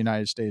president of the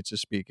United States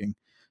is speaking.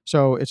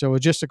 So it's a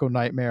logistical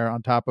nightmare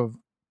on top of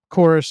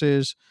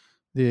choruses,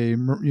 the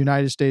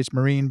United States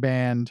Marine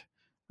Band,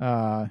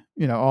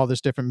 all this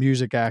different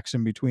music acts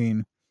in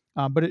between.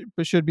 But it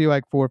should be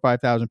like 4,000 or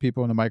 5,000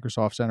 people in the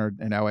Microsoft Center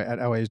in LA, at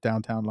LA's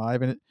Downtown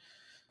Live. And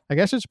I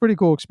guess it's a pretty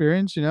cool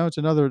experience. It's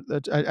another,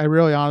 I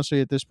really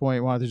honestly at this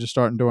point wanted to just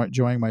start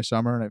enjoying my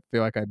summer. And I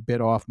feel like I bit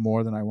off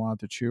more than I wanted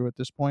to chew at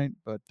this point.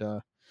 But,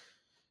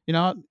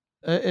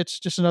 it's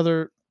just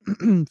another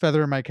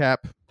feather in my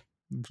cap.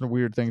 Some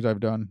weird things I've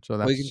done. So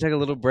that's, you can take a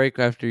little break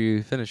after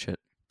you finish it.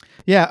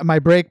 Yeah, my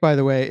break, by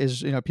the way,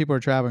 is people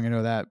are traveling. I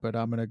know that, but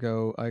I'm gonna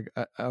go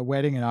a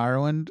wedding in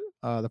Ireland,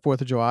 the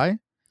 4th of July.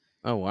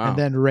 Oh wow! And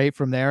then right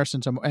from there,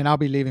 I'll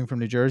be leaving from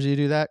New Jersey to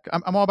do that.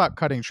 I'm all about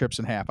cutting trips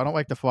in half. I don't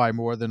like to fly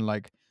more than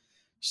like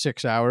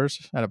 6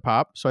 hours at a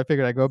pop. So I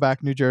figured I'd go back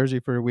to New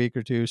Jersey for a week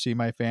or two, see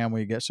my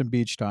family, get some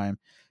beach time.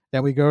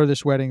 Then we go to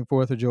this wedding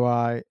 4th of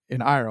July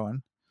in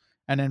Ireland,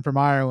 and then from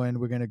Ireland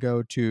we're gonna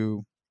go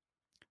to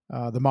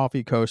the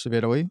Amalfi Coast of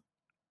Italy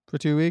for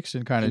 2 weeks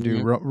and kind of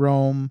do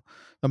Rome,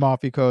 the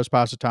Amalfi Coast,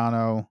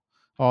 Positano,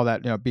 all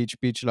that,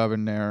 beach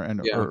loving there. And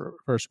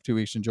first 2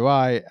 weeks in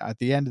July. At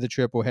the end of the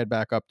trip, we'll head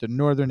back up to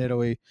northern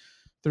Italy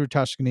through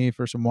Tuscany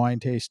for some wine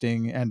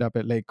tasting, end up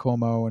at Lake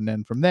Como, and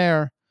then from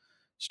there,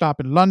 stop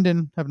in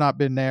London. Have not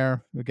been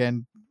there.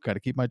 Again, got to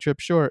keep my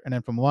trip short. And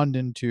then from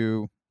London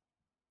to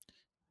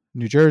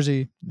New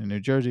Jersey,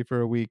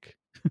 for a week,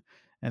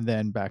 and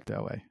then back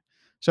to LA.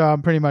 So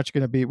I'm pretty much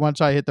going to be,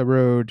 once I hit the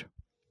road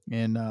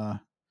in the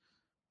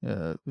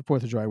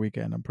 4th of July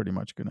weekend, I'm pretty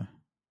much going to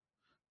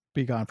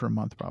be gone for a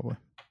month probably.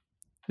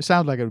 It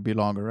sounds like it would be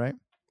longer, right?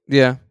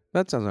 Yeah,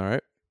 that sounds all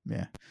right.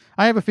 Yeah.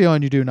 I have a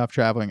feeling you do enough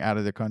traveling out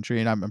of the country,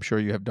 and I'm sure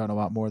you have done a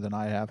lot more than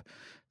I have,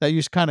 that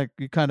you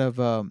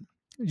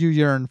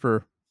yearn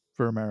for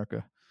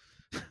America.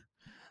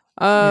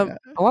 A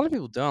lot of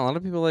people don't. A lot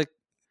of people like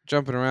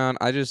jumping around.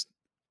 I just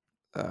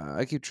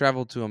I keep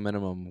travel to a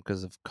minimum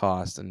because of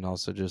cost, and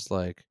also just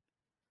like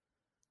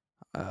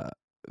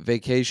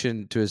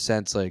vacation to a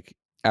sense. Like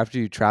after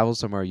you travel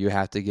somewhere, you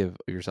have to give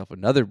yourself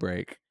another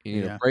break. You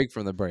need a break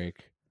from the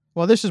break.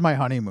 Well, this is my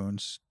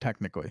honeymoons,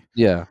 technically.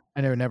 Yeah.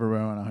 I never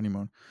went on a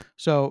honeymoon.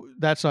 So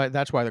that's why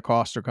the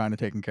costs are kind of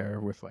taken care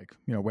of with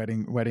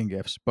wedding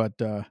gifts. But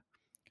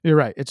you're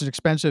right. It's an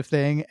expensive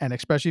thing. And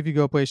especially if you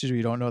go places where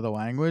you don't know the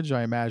language,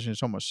 I imagine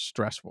it's almost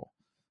stressful.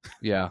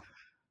 Yeah.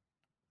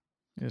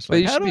 It's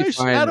like, how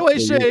do I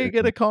say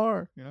get a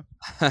car?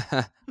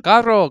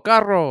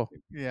 Carro.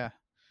 Yeah.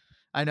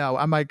 I know.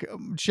 I'm like,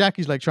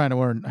 Jackie's like trying to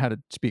learn how to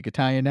speak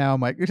Italian now.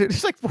 I'm like,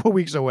 it's like 4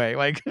 weeks away.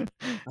 Like,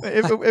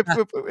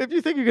 if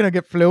you think you're gonna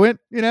get fluent,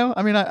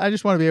 I mean, I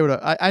just want to be able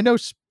to. I know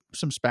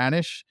some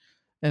Spanish,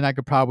 and I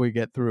could probably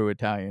get through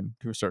Italian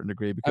to a certain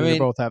degree because they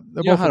both from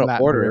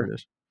Latin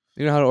derivatives.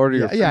 You know how to order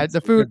your food. Yeah,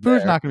 the food's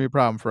not going to be a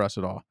problem for us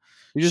at all.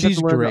 You just have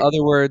to learn the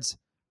other words: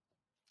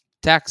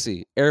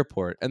 taxi,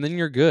 airport, and then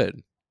you're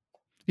good.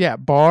 Yeah,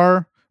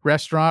 bar,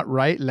 restaurant,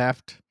 right,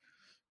 left,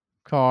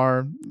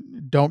 car.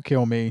 Don't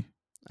kill me.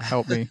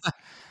 Help me.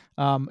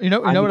 You know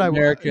what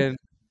American.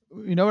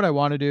 You know what I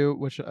want to do,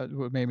 which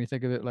what made me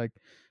think of it. Like,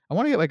 I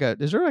want to get like a.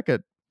 Is there like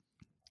a?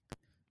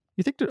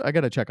 You think I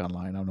got to check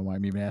online? I don't know why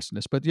I'm even asking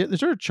this, but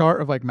is there a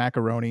chart of like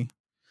macaroni?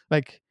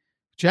 Like,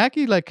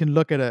 Jackie can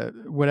look at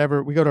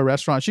whatever. We go to a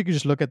restaurant, she can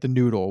just look at the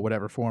noodle,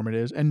 whatever form it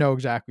is, and know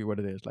exactly what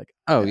it is. Like,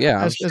 oh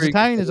yeah, as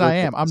Italian as I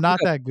am, I'm not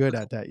that good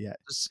at that yet.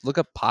 Just look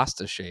up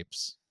pasta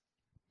shapes.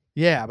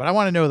 Yeah, but I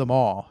want to know them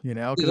all.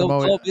 Because they'll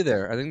all be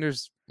there. I think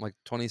there's like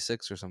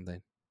 26 or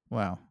something.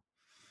 Wow.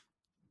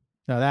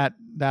 Now that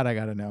I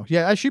got to know.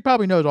 Yeah, she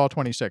probably knows all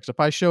 26. If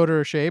I showed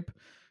her a shape,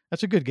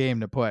 that's a good game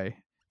to play.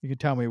 You can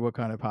tell me what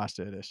kind of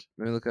pasta it is.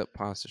 Let me look up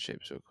pasta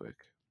shapes real quick.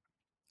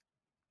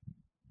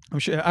 I'm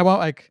sure I want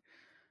like.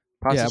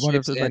 Pasta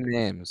shapes and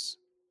names.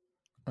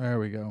 There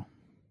we go.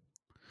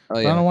 Oh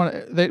yeah. I don't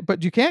want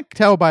but you can't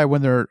tell by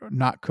when they're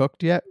not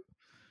cooked yet,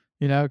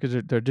 because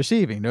they're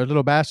deceiving. Those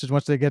little bastards,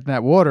 once they get in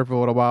that water for a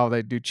little while,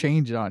 they do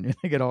change it on you.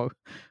 They get all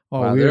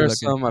wow, weird. There are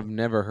some I've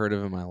never heard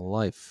of in my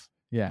life.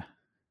 Yeah.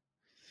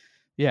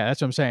 Yeah,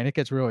 that's what I'm saying. It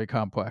gets really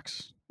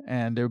complex,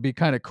 and it would be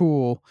kind of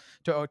cool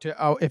to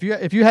if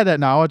you had that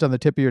knowledge on the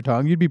tip of your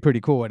tongue, you'd be pretty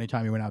cool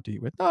anytime you went out to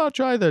eat with. Oh,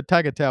 try the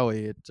tagliatelle.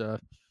 It's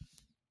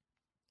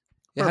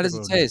yeah, how does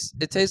it taste?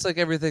 It tastes like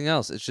everything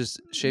else. It's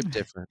just shaped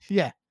different.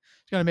 Yeah.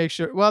 It's going to make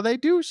sure. Well, they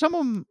do. Some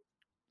of them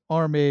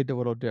are made a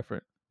little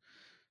different.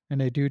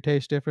 And they do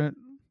taste different.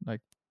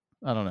 Like,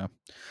 I don't know.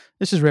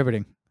 This is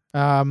riveting. You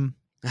got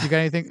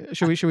anything?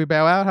 Should we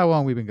bow out? How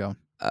long have we been going?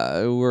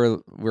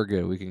 We're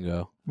good. We can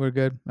go. We're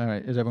good? All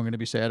right. Is everyone going to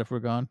be sad if we're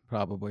gone?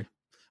 Probably.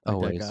 Like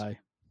always. That guy.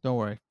 Don't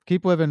worry.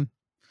 Keep living.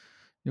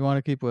 You want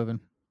to keep living.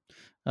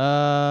 Here's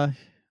my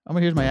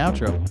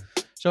outro.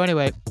 So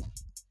anyway...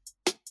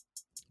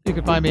 You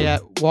can find me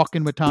at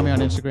Walking with Tommy on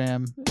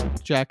Instagram,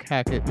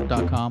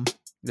 jackhackett.com.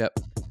 Yep.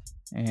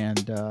 And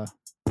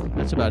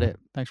that's about it.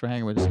 Thanks for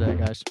hanging with us today,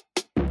 guys.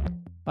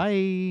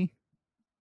 Bye.